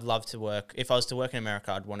 But I'd love to work, if I was to work in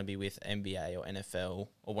America, I'd want to be with NBA or NFL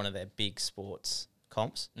or one of their big sports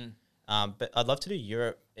comps. But I'd love to do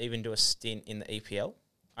Europe, even do a stint in the EPL.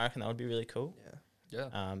 I reckon that would be really cool. Yeah.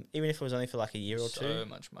 Yeah. Even if it was only for like a year or two. So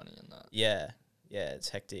much money in that. Yeah, it's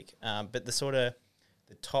hectic. But the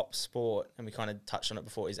top sport, and we kind of touched on it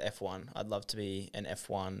before, is F1. I'd love to be an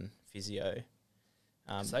F1 physio.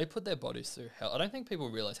 'Cause they put their bodies through hell. I don't think people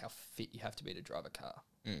realize how fit you have to be to drive a car.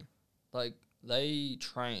 Like they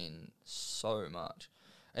train so much,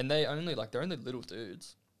 and they're only little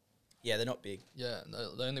dudes. Yeah, they're not big. Yeah, and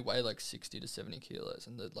they only weigh like 60 to 70 kilos,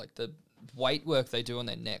 and the weight work they do on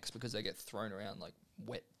their necks because they get thrown around like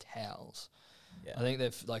wet towels. Yeah. I think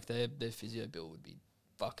their physio bill would be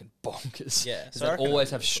fucking bonkers. Yeah, because so I they reckon always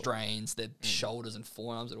that'd have be cool. strains. Their shoulders and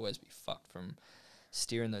forearms would always be fucked from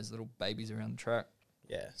steering those little babies around the track.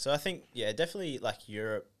 Yeah, so I think, definitely like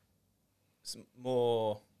Europe,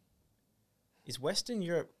 more, is Western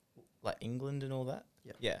Europe like England and all that?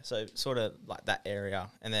 Yeah. Yeah, so sort of like that area,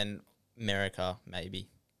 and then America maybe.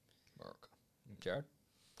 Jared?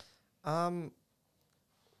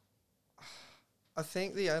 I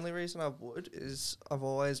think the only reason I would is I've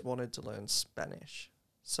always wanted to learn Spanish.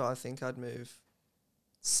 So I think I'd move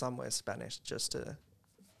somewhere Spanish just to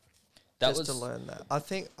learn that. I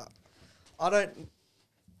think I don't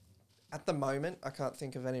at the moment I can't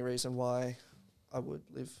think of any reason why I would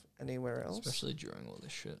live anywhere else. Especially during all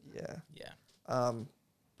this shit. Yeah. Yeah.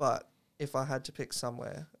 But if I had to pick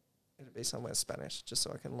somewhere, it'd be somewhere Spanish just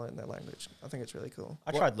so I can learn their language. I think it's really cool.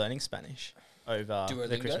 I tried learning Spanish over the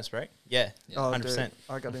Duolingo? Christmas break. Yeah, Yeah. Oh, 100%. dude,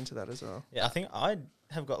 I got into that as well. Yeah, I think I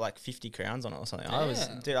have got like 50 crowns on it or something.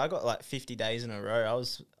 Damn. I got like 50 days in a row.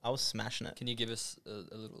 I was smashing it. Can you give us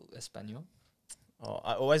a little Espanol? Oh,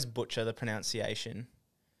 I always butcher the pronunciation.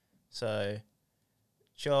 So,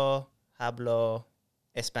 yo hablo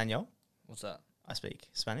español. What's that? I speak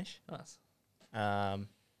Spanish. Nice.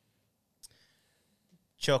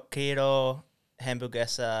 Yo quiero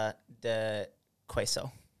hamburguesa de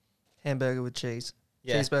queso. Hamburger with cheese.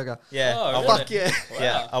 Yeah. Cheeseburger. Yeah. Oh, I really? want Fuck yeah.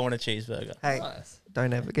 Yeah, I want a cheeseburger. Hey, Nice.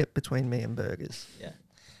 don't ever get between me and burgers. Yeah.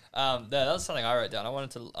 That was something I wrote down. I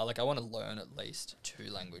want to learn at least 2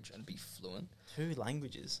 languages and be fluent. 2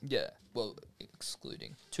 languages. Yeah, well,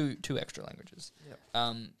 excluding two extra languages. Yep.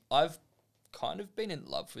 I've kind of been in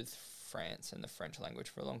love with France and the French language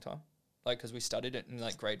for a long time. Like, because we studied it in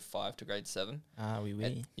like grade 5 to grade 7. Oui.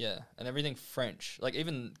 And, yeah, and everything French. Like,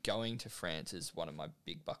 even going to France is one of my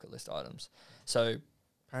big bucket list items. So,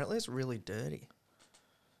 Apparently it's really dirty.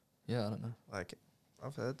 yeah, I don't know. Like,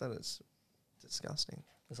 I've heard that it's disgusting.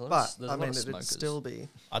 There's a lot But, of, there's I a lot mean, of it'd smokers. still be...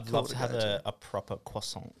 I'd cool love to to have go to. a proper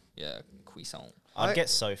croissant. Yeah, cuisson. I'd I- get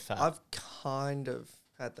so fat. I've kind of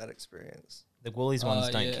had that experience. The Woolies ones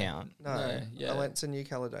don't yeah. count. No, yeah. I went to New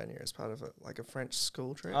Caledonia as part of a fruch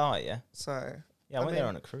school trip. Oh, yeah. So, Yeah, I I went there mean-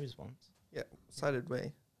 on a cruise once. yeah, so did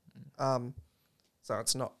we. So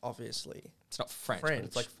it's not obviously It's not French, French, but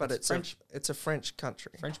it's like but it's French, it's a French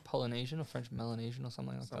country. French Polynesian or French Melanesian or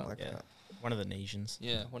something like Something that. like Yeah. that. One of the Nesians.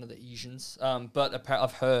 Yeah, one of the Asians. But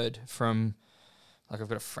I've heard from, like, I've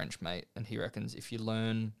got a French mate, and he reckons if you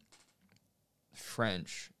learn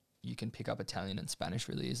French, you can pick up Italian and Spanish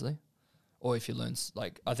really easily. Or if you learn,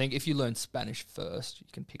 I think if you learn Spanish first, you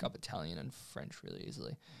can pick up Italian and French really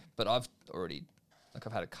easily. But I've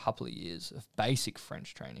had a couple of years of basic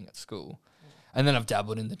French training at school. And then I've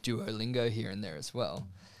dabbled in the Duolingo here and there as well.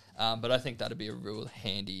 But I think that'd be a real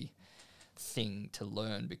handy thing to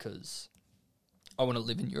learn because I want to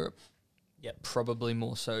live in Europe. Yep. Probably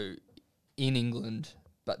more so in England,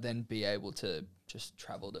 but then be able to just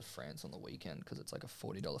travel to France on the weekend because it's like a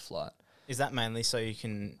 $40 flight. Is that mainly so you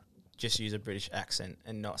can just use a British accent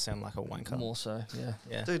and not sound like a wanker? More so, yeah.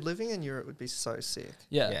 Yeah. Dude, living in Europe would be so sick.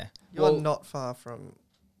 Yeah. Yeah. You are not far from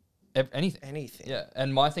Anything. anything. Yeah.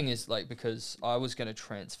 And my thing is, like, because I was going to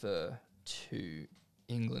transfer to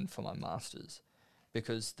England for my master's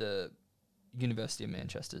because the University of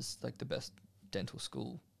Manchester is like the best dental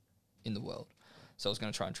school in the world. So I was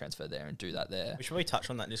going to try and transfer there and do that there. We should probably touch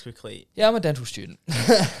on that just quickly. Yeah, I'm a dental student.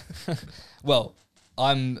 Well,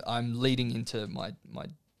 I'm leading into my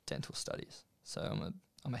dental studies. So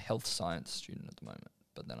I'm a health science student at the moment,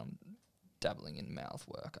 but then I'm dabbling in mouth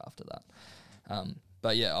work after that.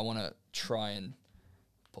 But yeah, I want to try and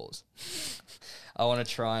pause. I want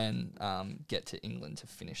to try and get to England to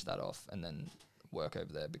finish that off and then work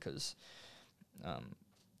over there because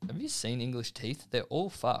have you seen English teeth? They're all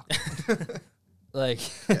fucked. Like,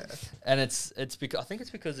 Yeah. and it's because I think it's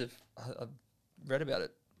because of I've read about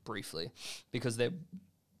it briefly because their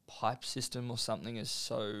pipe system or something is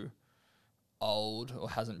so old or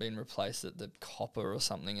hasn't been replaced that the copper or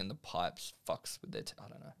something in the pipes fucks with their I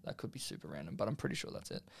don't know. That could be super random, but I'm pretty sure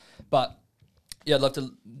that's it. But yeah, I'd love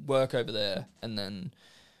to work over there, and then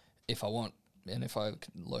if I want, and if I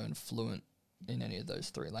can learn fluent in any of those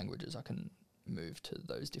 3 languages, I can move to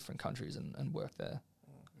those different countries and work there.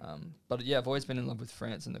 But yeah, I've always been in love with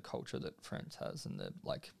France and the culture that France has, and the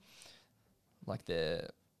like their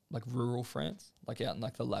like rural France, like out in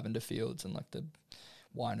like the lavender fields and like the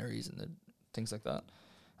wineries and the things like that.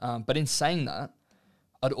 But in saying that,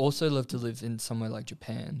 I'd also love to live in somewhere like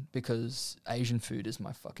Japan because Asian food is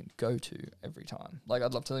my fucking go-to every time. Like,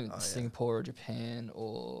 I'd love to live in Singapore or Japan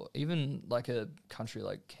or even like a country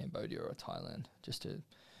like Cambodia or Thailand just to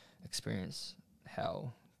experience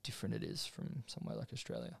how different it is from somewhere like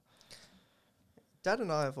Australia. Dad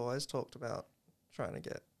and I have always talked about trying to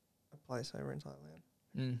get a place over in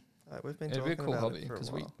Thailand. We've been It'd be talking a cool about hobby it for a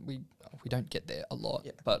because while. we don't get there a lot,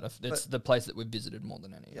 Yeah. but it's the place that we've visited more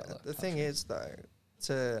than any Yeah, other. the thing country. is, though,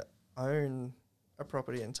 to own a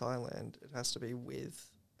property in Thailand, it has to be with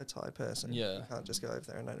a Thai person. Yeah. You can't just go over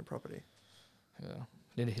there and own a property. Yeah,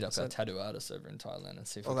 need to hit up So- our tattoo artist over in Thailand and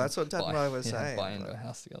see if Well, we can that's what Dad and I were saying, buy into but- a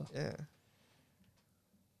house together. Yeah.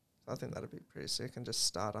 I think that'd be pretty sick and just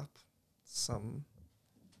start up some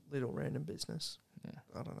little random business. Yeah.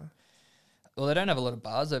 I don't know. Well, they don't have a lot of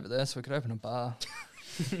bars over there, so we could open a bar.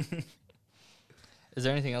 Is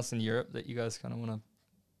there anything else in Europe that you guys kind of want to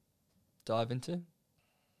dive into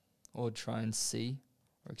or try and see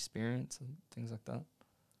or experience and things like that?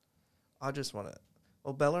 I just want to...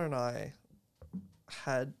 Well, Bella and I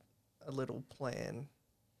had a little plan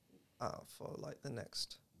for like the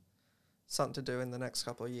next... something to do in the next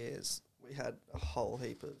couple of years. We had a whole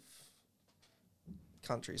heap of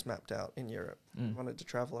countries mapped out in Europe. We wanted to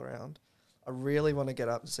travel around. I really want to get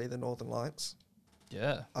up and see the Northern Lights.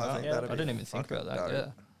 Yeah, I think yeah. that'd I be didn't even think about that. fucking Yeah,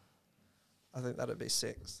 dope. I think that'd be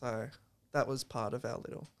sick. So that was part of our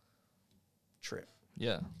little trip.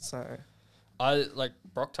 yeah. So I like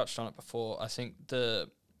Brock touched on it before. I think the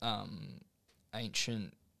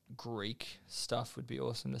ancient Greek stuff would be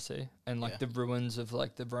awesome to see, and like Yeah. the ruins of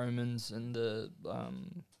like the Romans and the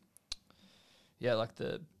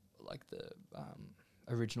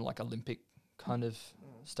original like Olympic kind of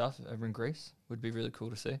stuff over in Greece would be really cool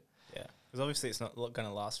to see. Yeah. Because obviously it's not going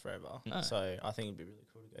to last forever. No. So I think it'd be really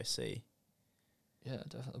cool to go see. Yeah,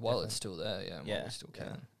 definitely. While it's still there, yeah, and while Yeah. we still Yeah.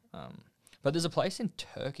 can. But there's a place in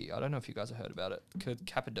Turkey. I don't know if you guys have heard about it. Called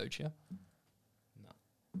Cappadocia. No.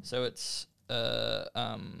 So it's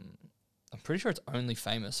I'm pretty sure it's only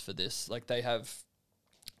famous for this. Like they have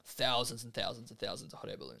thousands and thousands and thousands of hot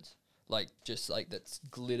air balloons. Like just like that's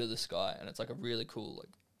glitter the sky, and it's like a really cool like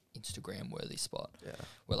Instagram worthy spot. Yeah.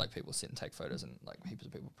 Where like people sit and take photos, and like heaps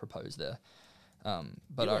of people propose there.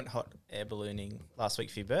 But you went hot air ballooning last week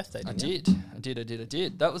for your birthday, I didn't you?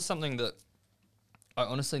 did. That was something that I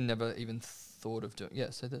honestly never even thought of doing. Yeah,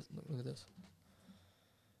 so this, look at this.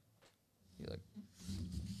 You're like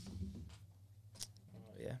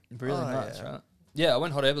Oh, yeah. really nice, yeah. right? Yeah, I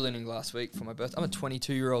went hot air ballooning last week for my birthday. I'm a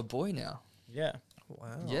 22-year-old boy now. Yeah. Wow.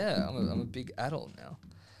 Yeah, I'm a big adult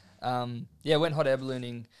now. Yeah, went hot air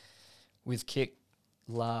ballooning with Kick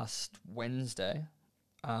last Wednesday,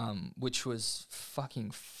 which was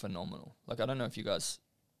fucking phenomenal. Like, I don't know if you guys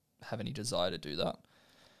have any desire to do that.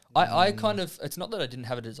 I kind of, it's not that I didn't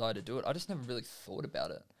have a desire to do it, I just never really thought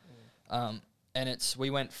about it. And we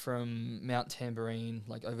went from Mount Tamborine,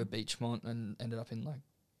 like over Beachmont, and ended up in like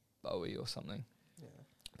Bowie or something. Yeah.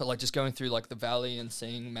 But like just going through like the valley and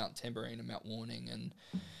seeing Mount Tamborine and Mount Warning, and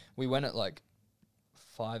we went at like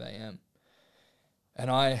 5 a.m. And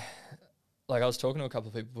I was talking to a couple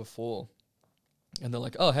of people before, and they're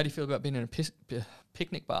like, "Oh, how do you feel about being in a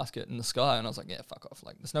picnic basket in the sky?" And I was like, "Yeah, fuck off.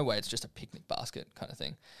 Like, there's no way it's just a picnic basket kind of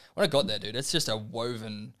thing." When I got there, dude, it's just a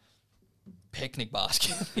woven picnic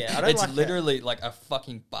basket. Yeah, I don't it's like literally like a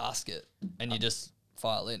fucking basket, and you just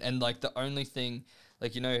file in. And like the only thing,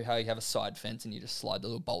 like, you know how you have a side fence and you just slide the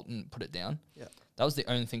little bolt and put it down? Yeah. That was the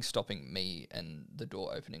only thing stopping me and the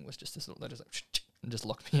door opening was just this little, they just like, and just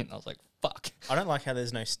locked me in. I was like, fuck. I don't like how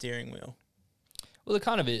there's no steering wheel. Well, it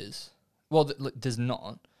kind of is. Well, there's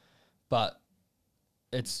not, but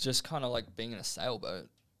it's just kind of like being in a sailboat.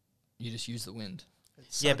 You just use the wind.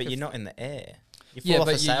 Yeah, but you're not in the air. You fall Yeah, off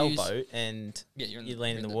a but you use- sailboat and Yeah, you're you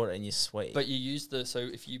land in the water and you're sweet. But you use so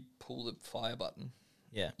if you pull the fire button,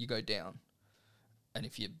 yeah. you go down. And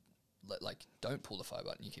if you don't pull the fire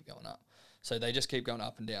button, you keep going up. So they just keep going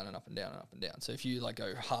up and down and up and down and up and down. So if you like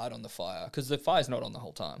go hard on the fire, because the fire's not on the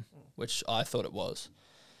whole time, which I thought it was.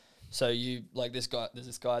 So you like there's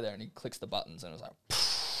this guy there and he clicks the buttons and it's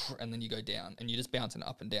like, and then you go down and you're just bouncing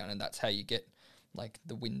up and down, and that's how you get like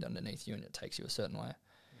the wind underneath you and it takes you a certain way.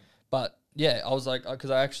 But yeah, I was like, because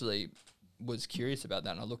I actually was curious about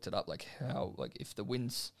that and I looked it up, like how, like if the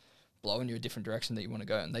wind's blowing you a different direction that you want to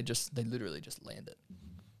go, and they literally just land it.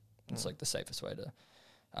 It's like the safest way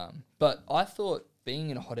to. But I thought being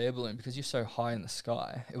in a hot air balloon, because you're so high in the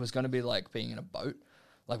sky, it was going to be like being in a boat,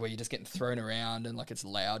 like where you're just getting thrown around and like it's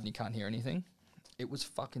loud and you can't hear anything. It was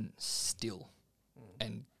fucking still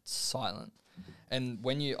and silent. And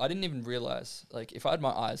I didn't even realize, like if I had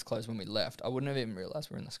my eyes closed when we left, I wouldn't have even realized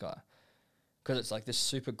we're in the sky. Because it's like this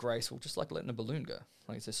super graceful, just like letting a balloon go.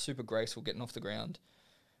 Like it's this super graceful getting off the ground.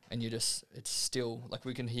 And it's still, like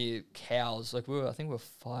we can hear cows, like I think we were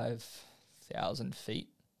 5,000 feet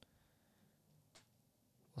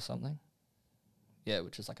or something. Yeah,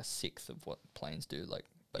 which is like a sixth of what planes do, like,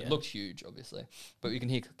 but Yeah. it looked huge, obviously. But you can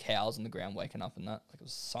hear cows in the ground waking up and that, like it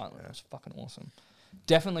was silent, Yeah. it was fucking awesome.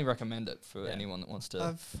 Definitely recommend it for Yeah. anyone that wants to.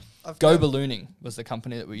 I've Go done- Ballooning was the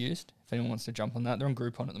company that we used. If anyone wants to jump on that, they're on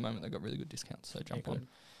Groupon at the moment, they've got really good discounts, so jump Yeah, on. good.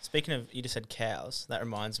 Speaking of, you just said cows, that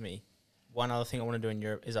reminds me, one other thing I want to do in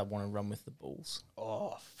Europe is I want to run with the bulls.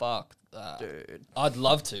 Oh, fuck that. Dude. I'd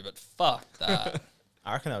love to, but fuck that.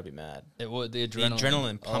 I reckon that would be mad. It would, the The adrenaline.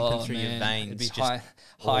 adrenaline pumping through your It'd veins. be just-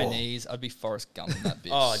 high oh. knees. I'd be Forrest Gump in that bitch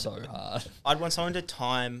Oh, so hard. I'd want someone to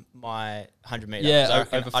time my 100 meter. Yeah, I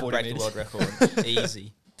reckon over I'd 40 break meters. the world record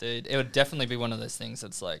easy. Dude, it would definitely be one of those things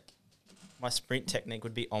that's like, My sprint technique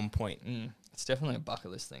would be on point. it's definitely a bucket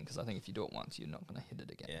list thing, because I think if you do it once, you're not going to hit it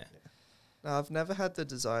again. Yeah. No, I've never had the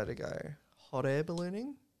desire to go hot air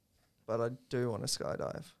ballooning, but I do want to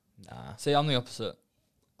skydive. Nah. See, I'm the opposite.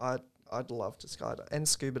 I'd love to skydive and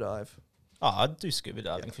scuba dive. Oh, I'd do scuba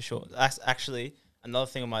diving Yeah. for sure. That's actually another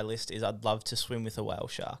thing on my list is I'd love to swim with a whale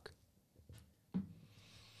shark.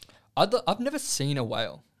 I've never seen a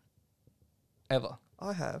whale. Ever.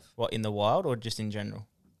 I have. What, in the wild or just in general?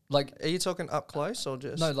 Like, Are you talking up close or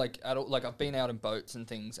just? no, like at all, like I've been out in boats and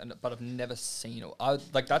things, but I've never seen it.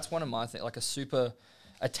 Like that's one of my things. Like a super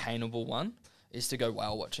attainable one is to go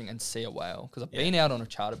whale watching and see a whale, because I've Yeah. been out on a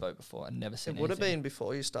charter boat before and never seen. It would have anything. been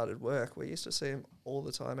before you started work. We used to see him all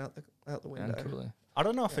the time out the window. And coolly. I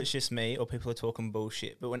don't know if Yeah. it's just me or people are talking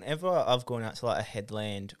bullshit, but whenever I've gone out to like a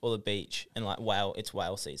headland or the beach and like it's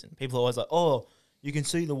whale season, people are always like, "Oh, you can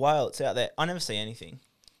see the whale, it's out there." I never see anything.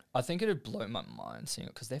 I think it'd blow my mind seeing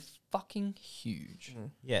it, because they're fucking huge.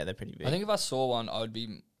 Mm. Yeah, they're pretty big. I think if I saw one, I would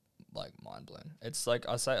be like mind blown. It's like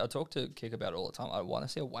I talk to Kick about it all the time. I want to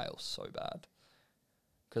see a whale so bad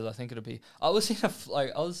because I think it'll be. I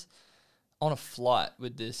was on a flight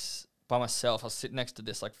with this by myself. I was sitting next to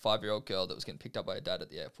this like 5-year-old girl that was getting picked up by her dad at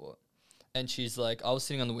the airport, and she's like, I was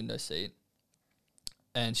sitting on the window seat,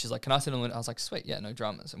 and she's like, "Can I sit on the window?" I was like, "Sweet, yeah, no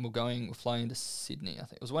dramas." And we're flying into Sydney. I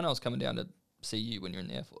think it was when I was coming down to see you when you're in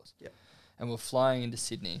the Air Force. Yeah. And we're flying into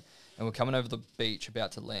Sydney, and we're coming over the beach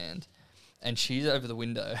about to land. And she's over the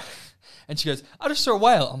window, and she goes, "I just saw a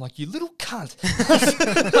whale." I'm like, "You little cunt."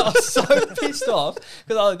 I was so pissed off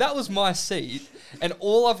because that was my seat, and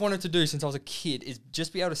all I've wanted to do since I was a kid is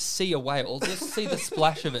just be able to see a whale, just see the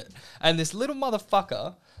splash of it. And this little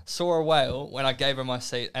motherfucker saw a whale when I gave her my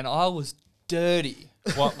seat, and I was dirty.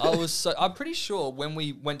 I'm pretty sure when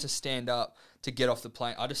we went to stand up to get off the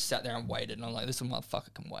plane, I just sat there and waited, and I'm like, this little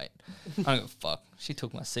motherfucker can wait. I don't give a fuck. She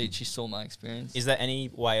took my seat. She saw my experience. Is there any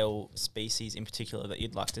whale species in particular that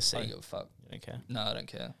you'd like to see? I don't give a fuck. Okay. No, I don't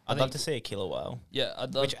care. I'd love to see a killer whale. Yeah,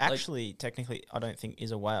 I'd love. Which actually, technically, I don't think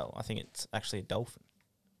is a whale. I think it's actually a dolphin.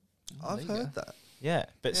 I've heard that. Yeah,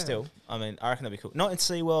 but Yeah. still, I mean, I reckon that'd be cool. Not in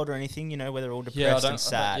SeaWorld or anything, where they're all depressed and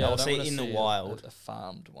sad. I'll see it in the wild. A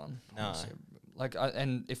farmed one. No.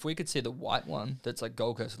 And if we could see the white one that's like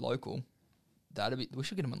Gold Coast local, we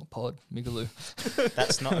should get him on the pod, Migaloo.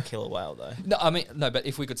 That's not a killer whale, though. No, but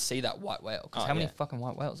if we could see that white whale, because how many fucking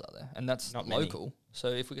white whales are there? And that's Not local. many. So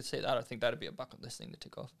if we could see that, I think that'd be a bucket list thing to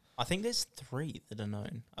tick off. I think there's 3 that are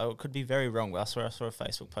known. I could be very wrong, but I saw a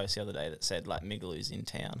Facebook post the other day that said, like, Migaloo's in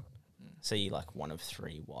town. See, like, one of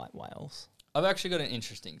 3 white whales. I've actually got an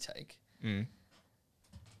interesting take. Mm.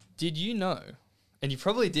 Did you know, and you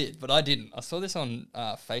probably did, but I didn't. I saw this on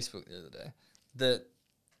Facebook the other day, that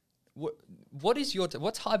what is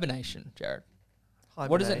what's hibernation, Jared?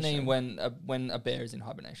 What does it mean when a bear is in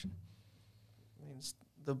hibernation? It means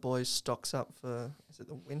the boy stocks up for, is it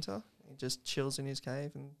the winter? He just chills in his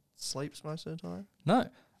cave and sleeps most of the time. No,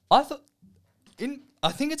 I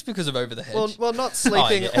think it's because of Over the Hedge. Well, not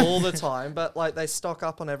sleeping yeah. all the time, but like they stock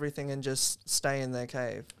up on everything and just stay in their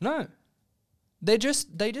cave. No, they just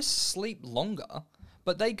sleep longer,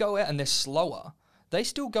 but they go out and they're slower. They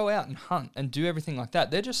still go out and hunt and do everything like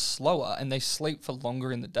that. They're just slower and they sleep for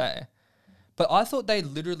longer in the day. But I thought they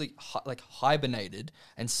literally hibernated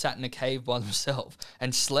and sat in a cave by themselves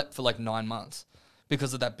and slept for like 9 months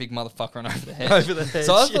because of that big motherfucker on Over the Hedge. Over the Hedge,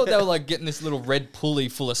 So I thought they were like getting this little red pulley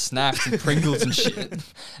full of snacks and Pringles and shit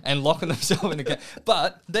and locking themselves in a cave.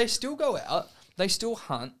 But they still go out. They still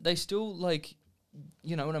hunt. They still like,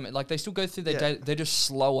 you know what I mean? Like they still go through their day. They're just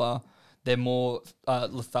slower. They're more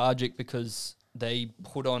lethargic because they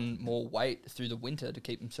put on more weight through the winter to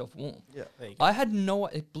keep themselves warm. Yeah. There you go. I had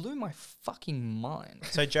it blew my fucking mind.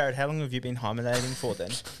 So, Jared, how long have you been hibernating for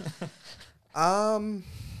then?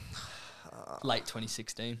 Late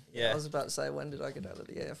 2016. I was about to say, when did I get out of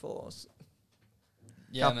the Air Force?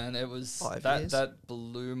 Yeah, man, it was 5 years. that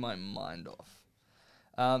blew my mind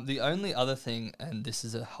off. The only other thing, and this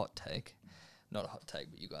is a hot take, not a hot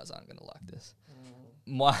take, but you guys aren't going to like this.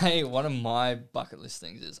 One of my bucket list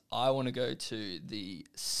things is I want to go to the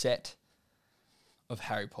set of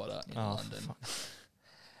Harry Potter in London.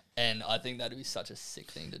 And I think that'd be such a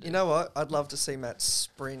sick thing to do. You know what? I'd love to see Matt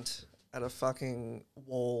sprint at a fucking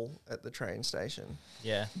wall at the train station.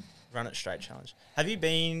 Yeah, run it straight challenge. Have you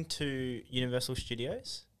been to Universal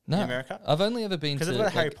Studios No, in America? I've only ever been to 'Cause they've got a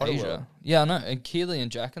Harry Potter Asia. world. Yeah, I know. And Keely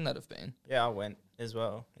and Jack and that have been. Yeah, I went as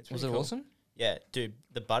well. Was it awesome? Yeah, dude,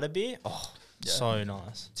 the butterbeer, Yeah. so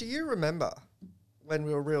nice. Do you remember when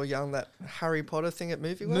we were real young that Harry Potter thing at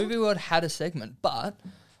Movie World? Movie World had a segment, but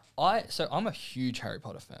I'm a huge Harry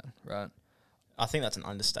Potter fan, right? I think that's an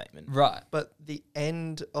understatement. Right. But the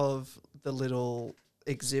end of the little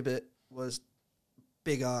exhibit was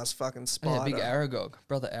big ass fucking spider. Yeah, big Aragog,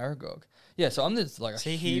 brother Aragog. Yeah, so I'm just like a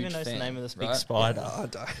See, huge he even knows fan, the name of this big right? spider. No, I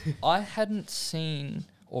don't. I hadn't seen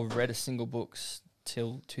or read a single book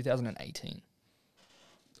till 2018.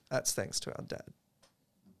 That's thanks to our dad.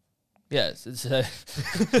 Yeah, it's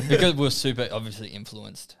because we're super obviously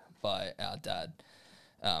influenced by our dad.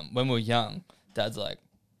 When we were young, Dad's like,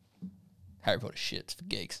 Harry Potter shit's for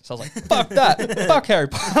geeks. So I was like, fuck that. Fuck Harry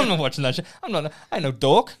Potter. I'm not watching that shit. I ain't no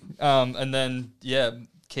dork. And then, yeah,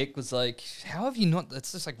 Kick was like, how have you not?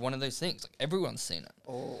 It's just like one of those things. Like everyone's seen it.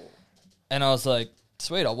 Oh. And I was like,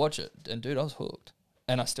 sweet, I'll watch it. And dude, I was hooked.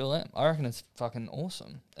 And I still am. I reckon it's fucking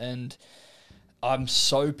awesome. And I'm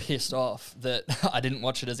so pissed off that I didn't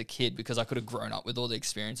watch it as a kid because I could have grown up with all the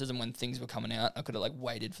experiences, and when things were coming out, I could have like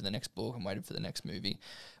waited for the next book and waited for the next movie.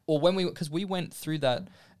 Or because we went through that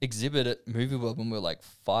exhibit at Movie World when we were like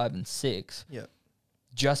 5 and 6. Yeah.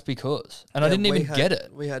 just because, and I didn't even get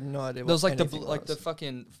it. We had no idea. There was like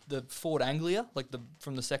anything the Ford Anglia, like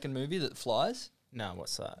from the second movie that flies. No,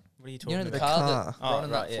 what's that? What are you talking You know the about? car that Oh, Ron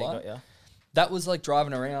and right, that yeah, fly? got ya. That was like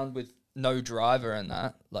driving around with no driver and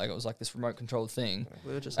that. Like it was like this remote controlled thing.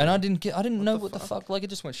 We were just And I like, didn't know what the fuck? fuck. Like it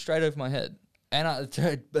just went straight over my head. And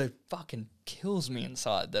it fucking kills me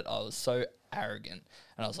inside that I was so arrogant.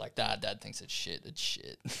 And I was like, Dad thinks it's shit. It's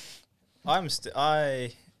shit.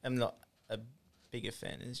 I am not a bigger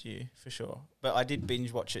fan as you, for sure. But I did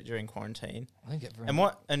binge watch it during quarantine. I think everyone. And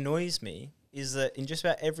what annoys me is that in just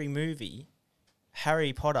about every movie,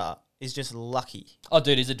 Harry Potter is just lucky. Oh,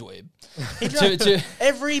 dude, he's a dweeb.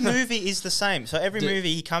 Every movie is the same. So every Dude.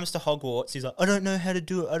 movie he comes to Hogwarts, he's like, I don't know how to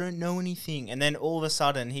do it. I don't know anything. And then all of a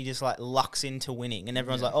sudden he just like lucks into winning. And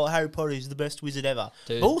everyone's like, oh, Harry Potter is the best wizard ever.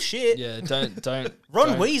 Dude. Bullshit. Yeah, don't. Ron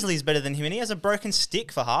don't, Weasley's better than him and he has a broken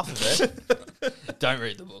stick for half of it. Don't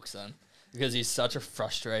read the books then, because he's such a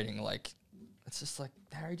frustrating. Like, it's just like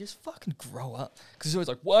Harry, just fucking grow up. Because he's always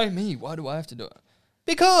like, why me? Why do I have to do it?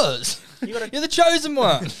 Because you're the chosen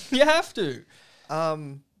one. You have to.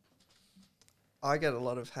 I get a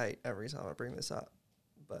lot of hate every time I bring this up,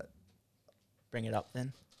 but Bring it up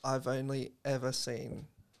then. I've only ever seen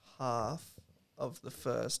half of the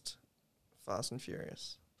first Fast and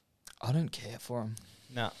Furious. I don't care for him.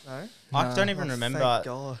 No. No? I don't even Oh, remember. thank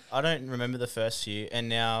God. I don't remember the first few. And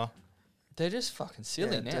now, They're just fucking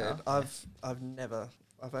silly Yeah, now. dude,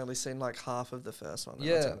 I've only seen like half of the first one.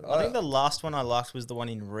 Yeah, I think the last one I liked was the one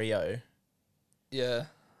in Rio. Yeah.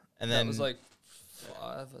 And That then was like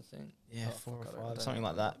 5, I think. yeah, Oh, 4 fuck, I or don't 5, know. something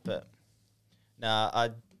like that. But nah,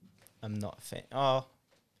 I'm not a fan. Oh,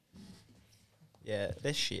 yeah,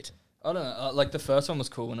 they're shit. I don't know. Like the first one was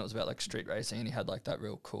cool when it was about like street racing, and he had like that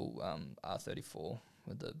real cool R34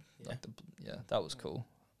 with the that was cool.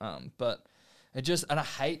 But it just, and I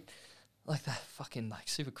hate like that fucking like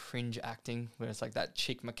super cringe acting where it's like that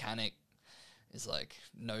chick mechanic is like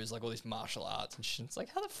knows like all these martial arts and shit. It's like,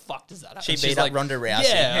 how the fuck does that happen? She She's beat up like, Ronda Rousey.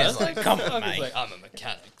 Yeah, It's like, come on, mate. Like, I'm a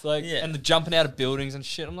mechanic. Like, Yeah. and the jumping out of buildings and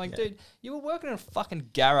shit. I'm like, Yeah. dude, you were working in a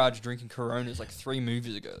fucking garage drinking Coronas like 3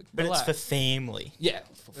 movies ago. Like, But it's relax. for family. Yeah,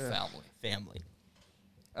 for Yeah. family. Family.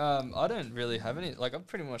 I don't really have any. Like, I've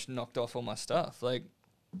pretty much knocked off all my stuff. Like,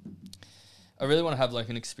 I really want to have like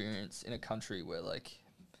an experience in a country where like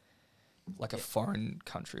a foreign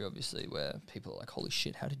country, obviously, where people are like, holy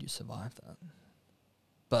shit, how did you survive that?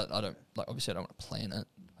 But I don't, like, obviously I don't want to plan it.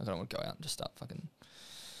 I don't want to go out and just start fucking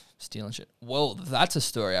stealing shit. Well, that's a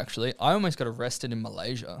story, actually. I almost got arrested in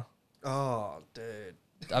Malaysia. Oh, dude.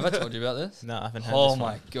 Have I told you about this? No, I haven't heard Oh this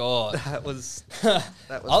my one. God. That was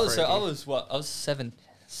I was freaky. I was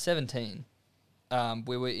 17.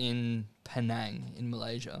 We were in Penang in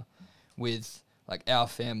Malaysia with like our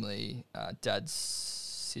family, Dad's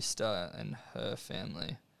sister and her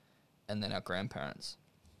family, and then our grandparents.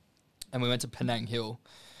 And we went to Penang Hill,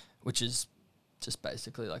 which is just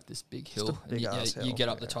basically like this big hill. a And big-ass you hill, get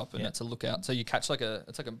up the yeah. top and Yeah. it's a lookout. So you catch like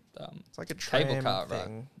it's like a It's like a tram cable car, right?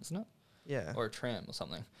 thing. Isn't it? Yeah. Or a tram or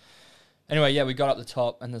something. Anyway, yeah, we got up the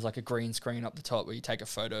top and there's like a green screen up the top where you take a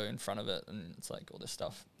photo in front of it and it's like all this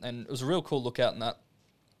stuff. And it was a real cool lookout in that.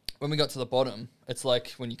 When we got to the bottom, it's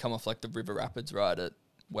like when you come off like the River Rapids ride at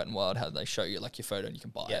Wet n Wild, how they show you like your photo and you can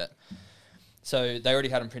buy Yeah. it. So they already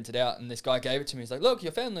had them printed out and this guy gave it to me. He's like, look,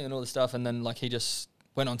 your family and all this stuff. And then like he just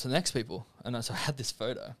went on to the next people. And so I had this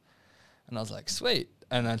photo and I was like, sweet.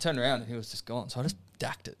 And I turned around and he was just gone. So I just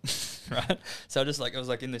dacked it, right? So I just like, I was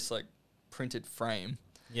like in this like printed frame.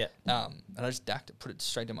 Yeah. And I just dacked it, put it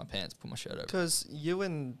straight in my pants, put my shirt over. Because you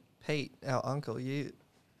and Pete, our uncle, you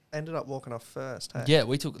ended up walking off first, hey? Yeah,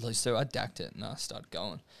 we took it. So I dacked it and I started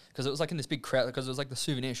going. Because it was like in this big crowd, because it was like the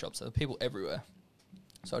souvenir shop, so there were people everywhere.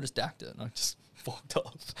 So I just dacked it and I just walked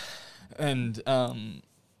off. And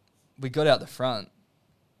we got out the front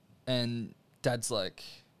and Dad's like,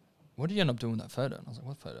 what did you end up doing with that photo? And I was like,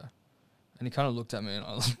 what photo? And he kind of looked at me and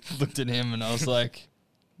I looked at him and I was like,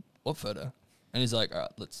 what photo? And he's like, all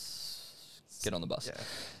right, let's get on the bus.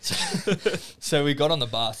 Yeah. So we got on the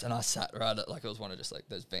bus and I sat right at, like it was one of just like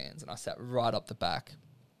those vans, and I sat right up the back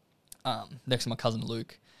next to my cousin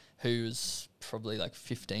Luke, who was probably like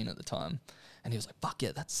 15 at the time. And he was like, fuck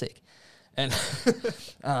yeah, that's sick. And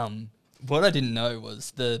what I didn't know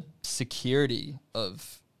was the security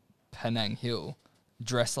of Penang Hill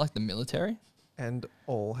dressed like the military. And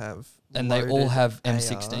all have And they all loaded have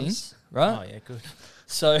ARs. M16s, right? Oh, yeah, good.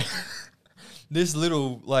 So this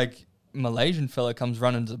little like Malaysian fella comes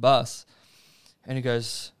running to the bus and he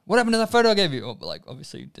goes, what happened to that photo I gave you? Oh, but like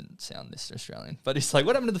obviously it didn't sound this Australian, but he's like,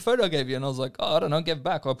 what happened to the photo I gave you? And I was like, oh, I don't know, I gave it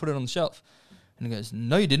back or I put it on the shelf. And he goes,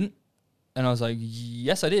 no, you didn't. And I was like,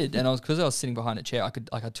 yes, I did. And because I was sitting behind a chair,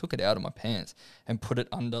 I took it out of my pants and put it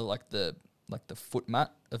under like the foot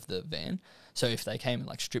mat of the van. So if they came and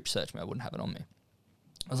like strip searched me, I wouldn't have it on me.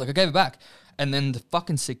 I was like, I gave it back. And then the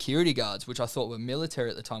fucking security guards, which I thought were military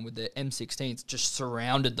at the time with their M16s, just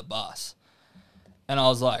surrounded the bus. And I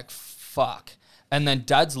was like, fuck. And then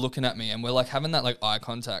Dad's looking at me and we're like having that like eye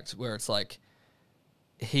contact where it's like,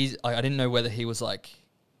 I didn't know whether he was like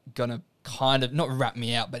gonna kind of not rat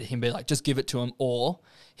me out, but him be like, just give it to him, or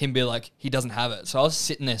him be like, he doesn't have it. So I was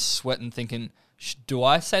sitting there sweating thinking, do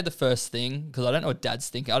I say the first thing? Because I don't know what Dad's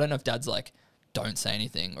thinking. I don't know if Dad's like, don't say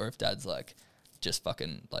anything, or if Dad's like, just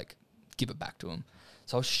fucking like give it back to him.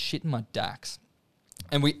 So I was shitting my dacks.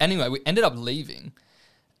 And we ended up leaving.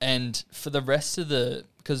 And for the rest of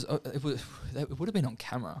because it would have been on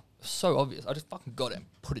camera. It was so obvious. I just fucking got it and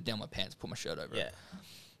put it down my pants, put my shirt over it.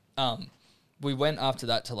 We went after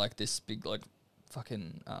that to like this big like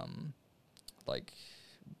fucking like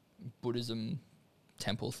Buddhism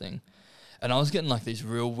temple thing. And I was getting like these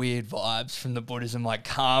real weird vibes from the Buddhism like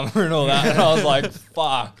karma and all that. And I was like,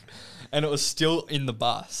 fuck. And it was still in the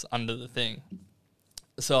bus under the thing.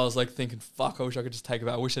 So I was like thinking, fuck, I wish I could just take it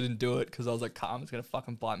back. I wish I didn't do it because I was like, karma's going to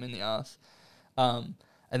fucking bite me in the ass. And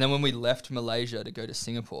then when we left Malaysia to go to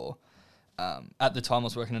Singapore, at the time I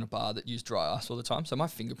was working in a bar that used dry ice all the time. So my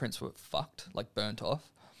fingerprints were fucked, like burnt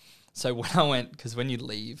off. So when I went, because when you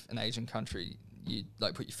leave an Asian country, you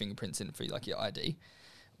like put your fingerprints in for like your ID.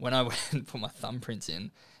 When I went and put my thumbprints in,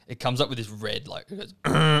 it comes up with this red, like, it goes,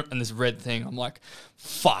 and this red thing. I'm like,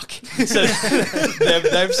 fuck. So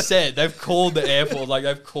they've called the airport, like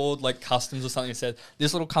they've called like customs or something and said,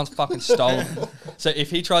 this little cunt's fucking stolen. So if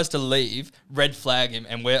he tries to leave, red flag him.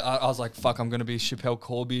 And I was like, fuck, I'm going to be Chappelle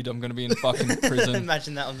Corbied. I'm going to be in fucking prison.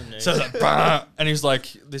 Imagine that on the news. So like, bah! And he's like,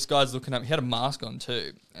 this guy's looking at me. He had a mask on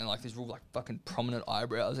too. And like these real like fucking prominent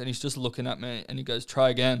eyebrows. And he's just looking at me and he goes, try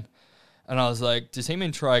again. And I was like, does he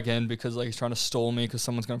mean try again because like he's trying to stall me because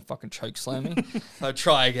someone's going to fucking choke slam me? So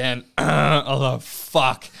try again. I was like,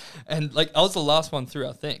 fuck. And like I was the last one through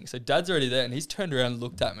our thing. So Dad's already there and he's turned around and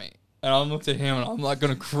looked at me. And I looked at him and I'm like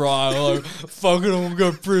going to cry. I'm like, fuck it, I'm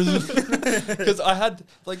going to prison. Because I had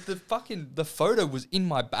like the photo was in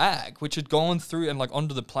my bag, which had gone through and like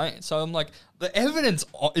onto the plane. So I'm like, the evidence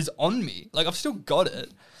is on me. Like I've still got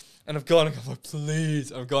it. And I've gone and I'm like,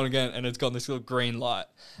 please. I've gone again and it's got this little green light.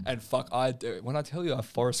 And fuck, I do. When I tell you I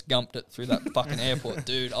Forrest Gumped it through that fucking airport,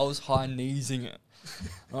 dude, I was high-kneesing it.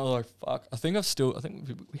 I was like, fuck. I think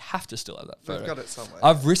we have to still have that photo. We've got it somewhere.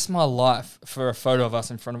 I've risked my life for a photo of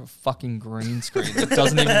us in front of a fucking green screen that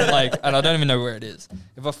doesn't even like, and I don't even know where it is.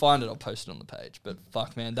 If I find it, I'll post it on the page. But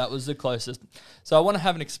fuck, man, that was the closest. So I want to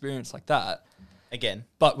have an experience like that. Again.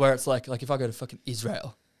 But where it's like if I go to fucking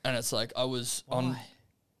Israel and it's like I was on...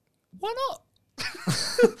 Why not?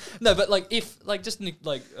 No, but like if like just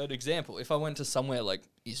like an example, if I went to somewhere like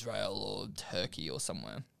Israel or Turkey or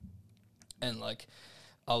somewhere, and like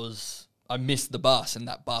I missed the bus, and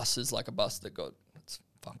that bus is like a bus that it's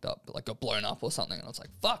fucked up, but like got blown up or something, and I was like,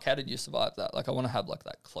 fuck, how did you survive that? Like I want to have like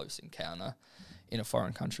that close encounter in a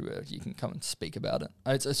foreign country where you can come and speak about it.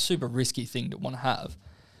 It's a super risky thing to want to have,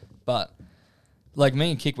 but like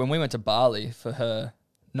me and Kik, when we went to Bali for her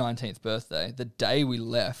 19th birthday, the day we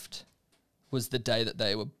left was the day that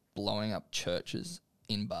they were blowing up churches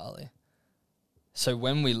in Bali. So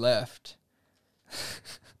when we left,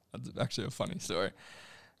 that's actually a funny story.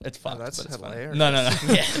 It's fun. Oh, that's hilarious. No.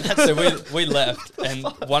 Yeah, so we left, and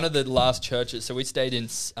one of the last churches, so we stayed in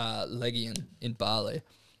Legian in Bali,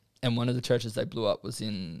 and one of the churches they blew up was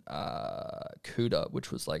in Kuta,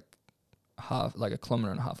 which was like a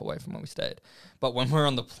kilometre and a half away from where we stayed. But when we were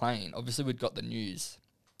on the plane, obviously we'd got the news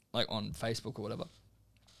like on Facebook or whatever.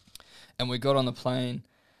 And we got on the plane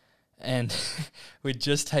and we'd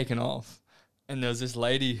just taken off. And there was this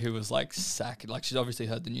lady who was like like she'd obviously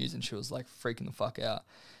heard the news and she was like freaking the fuck out.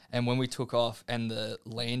 And when we took off and the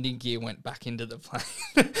landing gear went back into the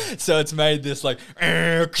plane, so it's made this like,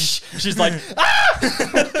 she's like,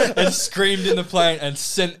 ah! And screamed in the plane and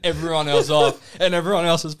sent everyone else off. And everyone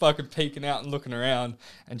else was fucking peeking out and looking around.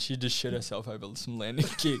 And she just shit herself over some landing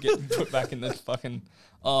gear getting put back in the fucking,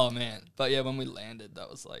 oh man. But yeah, when we landed, that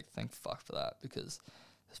was like, thank fuck for that, because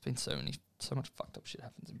there's been so much fucked up shit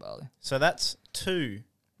happens in Bali. So that's 2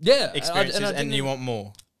 experiences and you want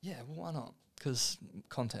more. Yeah, well, why not? Because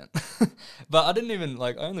content. But I didn't even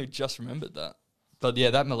I only just remembered that. But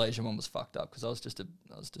yeah, that Malaysian one was fucked up because I was just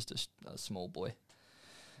a small boy.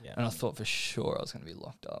 Yeah. And I thought for sure I was going to be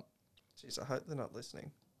locked up. Jeez, I hope they're not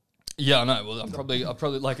listening. Yeah, I know. Well, I'll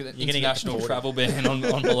probably like an You're gonna get international deported. travel ban on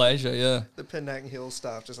Malaysia. Yeah. The Penang Hill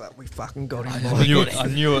staff just like, we fucking got him. I knew it. I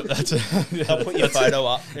knew it. That's They'll put your photo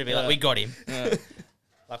up. They'll be Yeah. like, we got him. yeah.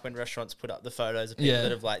 Like when restaurants put up the photos of people Yeah.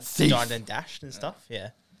 that have like Thief. dined and dashed and stuff.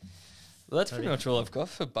 Yeah. Well, that's pretty much all I've got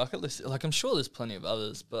for bucket list. Like, I'm sure there's plenty of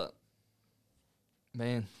others, but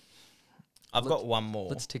man, I've got one more.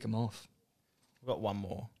 let's tick them off. I've got one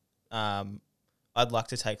more. I'd like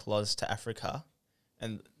to take Loz to Africa,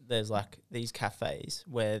 and there's like these cafes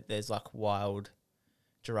where there's like wild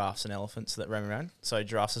giraffes and elephants that roam around. So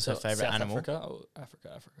giraffes is her favorite South animal. Africa or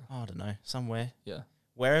Africa? Oh, I don't know, somewhere Yeah.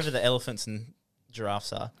 wherever the elephants and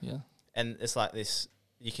giraffes are, Yeah. and it's like this.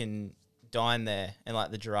 You can dine there, and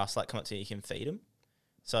like the giraffes like come up to you, you can feed them.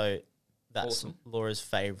 So that's Awesome. Laura's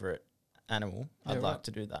favorite animal. Yeah, I'd like right.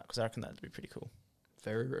 to do that because I reckon that'd be pretty cool.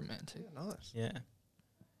 Very romantic. Yeah, nice. Yeah,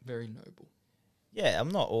 Very noble. yeah. I'm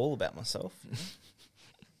not all about myself.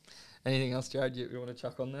 Anything else, Jared, you want to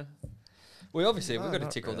chuck on there? We've got to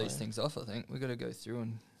not tick all these really. things off, I think. We've got to go through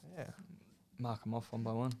and Yeah. mark them off one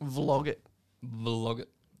by one. Vlog it. Vlog it.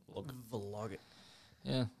 Vlog it.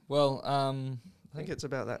 Yeah. Well, I think it's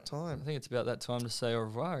about that I time. think it's about that time to say au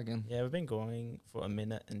revoir again. Yeah, we've been going for 1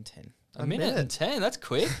 minute and 10. A minute and 10, that's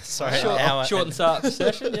quick. Sorry, short, an hour short and and- sharp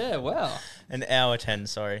session, yeah, wow. An hour 10,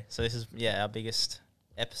 sorry. So this is, our biggest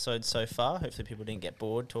episode so far. Hopefully people didn't get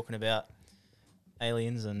bored talking about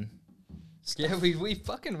aliens and stuff. Yeah, we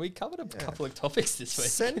covered a Yeah. couple of topics this week.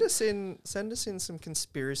 Send us in some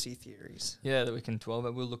conspiracy theories. Yeah, that we can dwell,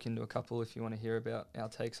 but we'll look into a couple if you want to hear about our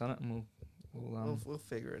takes on it, and We'll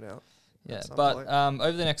figure it out. yeah. at some But point.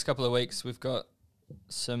 over the next couple of weeks, we've got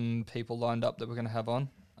some people lined up that we're going to have on,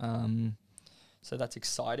 so that's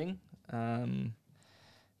exciting.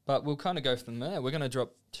 But we'll kind of go from there. We're going to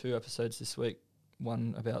drop 2 episodes this week,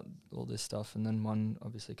 one about all this stuff, and then one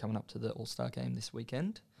obviously coming up to the All-Star game this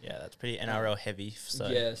weekend. Yeah, that's pretty NRL heavy. So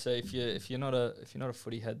Yeah, so if you're not a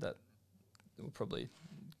footy head, that will probably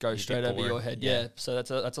go You'd be straight over bored, your head. yeah. Yeah. So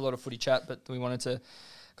that's a lot of footy chat, but we wanted to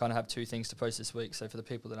kind of have 2 things to post this week. So for the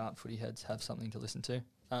people that aren't footy heads, have something to listen to.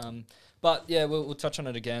 But yeah, we'll touch on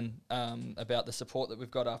it again about the support that we've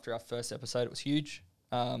got after our first episode. It was huge.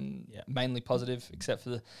 Mainly positive, except for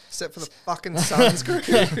the fucking Suns group.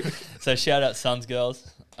 so shout out Suns girls.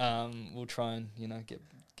 We'll try and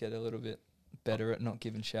get a little bit better at not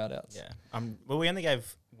giving shout outs. yeah. Well, we only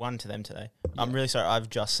gave one to them today. I'm Yeah. really sorry. I've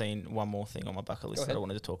just seen one more thing on my bucket list Go that I ahead.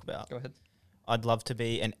 wanted to talk about. Go ahead. I'd love to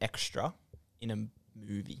be an extra in a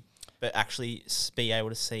movie, but actually be able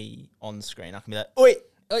to see on screen. I can be like, oi!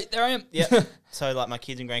 Oh, there I am. Yeah. So like my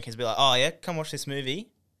kids and grandkids be like, oh yeah, come watch this movie.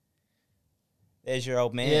 There's your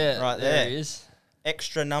old man yeah, right there there. he is.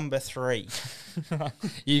 Extra number 3.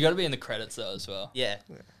 You got to be in the credits though as well. Yeah.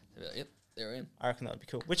 Yep, there I am. I reckon that would be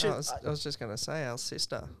cool. Which I is was just gonna say our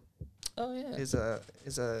sister Oh yeah. is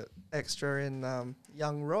a extra in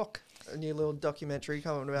Young Rock, a new little documentary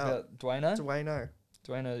coming about Dwayno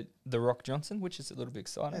Dwayno. The Rock Johnson, which is a little bit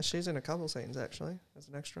exciting. Yeah, she's in a couple scenes actually as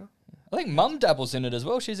an extra. I think Mum dabbles in it as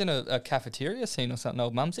well. She's in a cafeteria scene or something.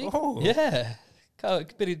 Old Mumsy. Oh. Yeah, a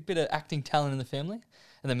bit of acting talent in the family.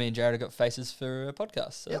 And then me and Jared have got faces for a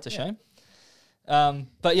podcast, so Yep. that's a shame.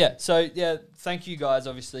 But yeah, so yeah, thank you guys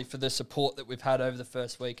obviously for the support that we've had over the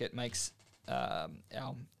first week. It makes our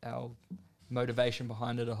motivation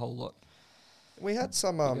behind it a whole lot. We had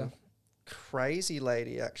some go. crazy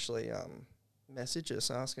lady actually message us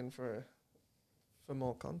asking for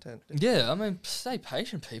more content. Yeah, I mean, stay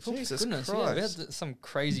patient, people. Jesus Goodness, yeah, we had Christ. some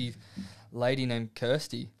crazy lady named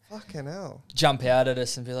Kirsty Fucking hell. jump out at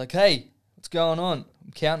us and be like, "Hey, what's going on?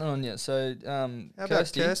 I'm counting on you." So, How about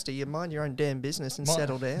Kirsty? You mind your own damn business and Mi-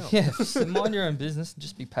 settle down. yeah, so mind your own business and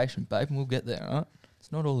just be patient, babe, and we'll get there. All right?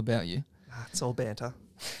 It's not all about you. It's all banter.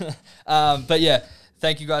 But yeah,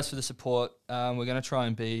 thank you guys for the support. We're gonna try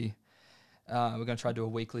and be. We're going to try to do a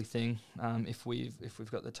weekly thing if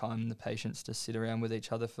we've got the time and the patience to sit around with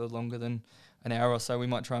each other for longer than an hour or so. We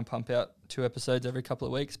might try and pump out 2 episodes every couple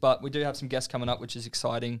of weeks. But we do have some guests coming up, which is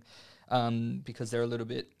exciting because they're a little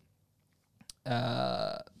bit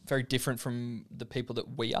very different from the people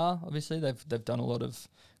that we are. Obviously, they've done a lot of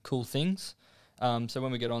cool things. So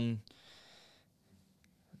when we get on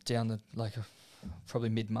down the probably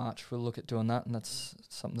mid-March, we'll look at doing that, and that's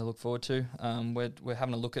something to look forward to. We're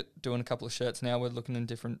having a look at doing a couple of shirts now. We're looking in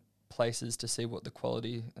different places to see what the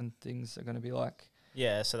quality and things are going to be like.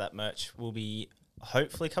 Yeah, so that merch will be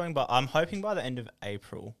hopefully coming by. I'm hoping by the end of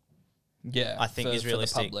April. Yeah, I think is for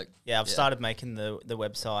realistic. the public. Yeah, I've Yeah. started making the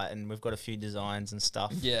website, and we've got a few designs and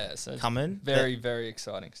stuff Yeah, so it's coming. very, very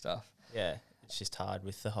exciting stuff. Yeah, it's just hard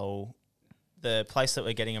with the whole the place that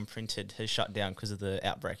we're getting them printed has shut down because of the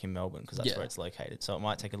outbreak in Melbourne, because that's Yeah. where it's located. So it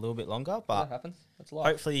might take a little bit longer, That but happens. That's life.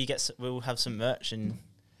 hopefully we'll have some merch and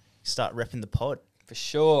start repping the pod. For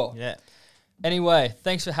sure. Yeah. Anyway,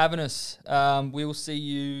 thanks for having us. We will see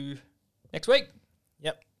you next week.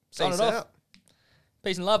 Yep. Sign Peace it off. out.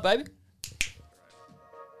 Peace and love, baby.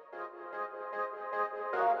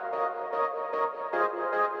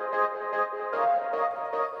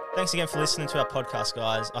 Thanks again for listening to our podcast,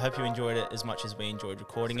 guys. I hope you enjoyed it as much as we enjoyed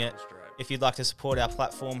recording it. If you'd like to support our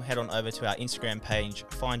platform, head on over to our Instagram page,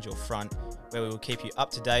 Find Your Front, where we will keep you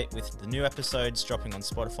up to date with the new episodes dropping on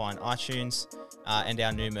Spotify and iTunes, and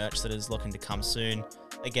our new merch that is looking to come soon.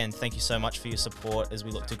 Again, thank you so much for your support as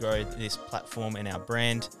we look to grow this platform and our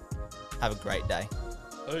brand. Have a great day.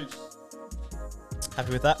 Peace.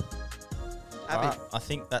 Happy with that? Happy. I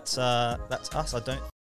think that's us. I don't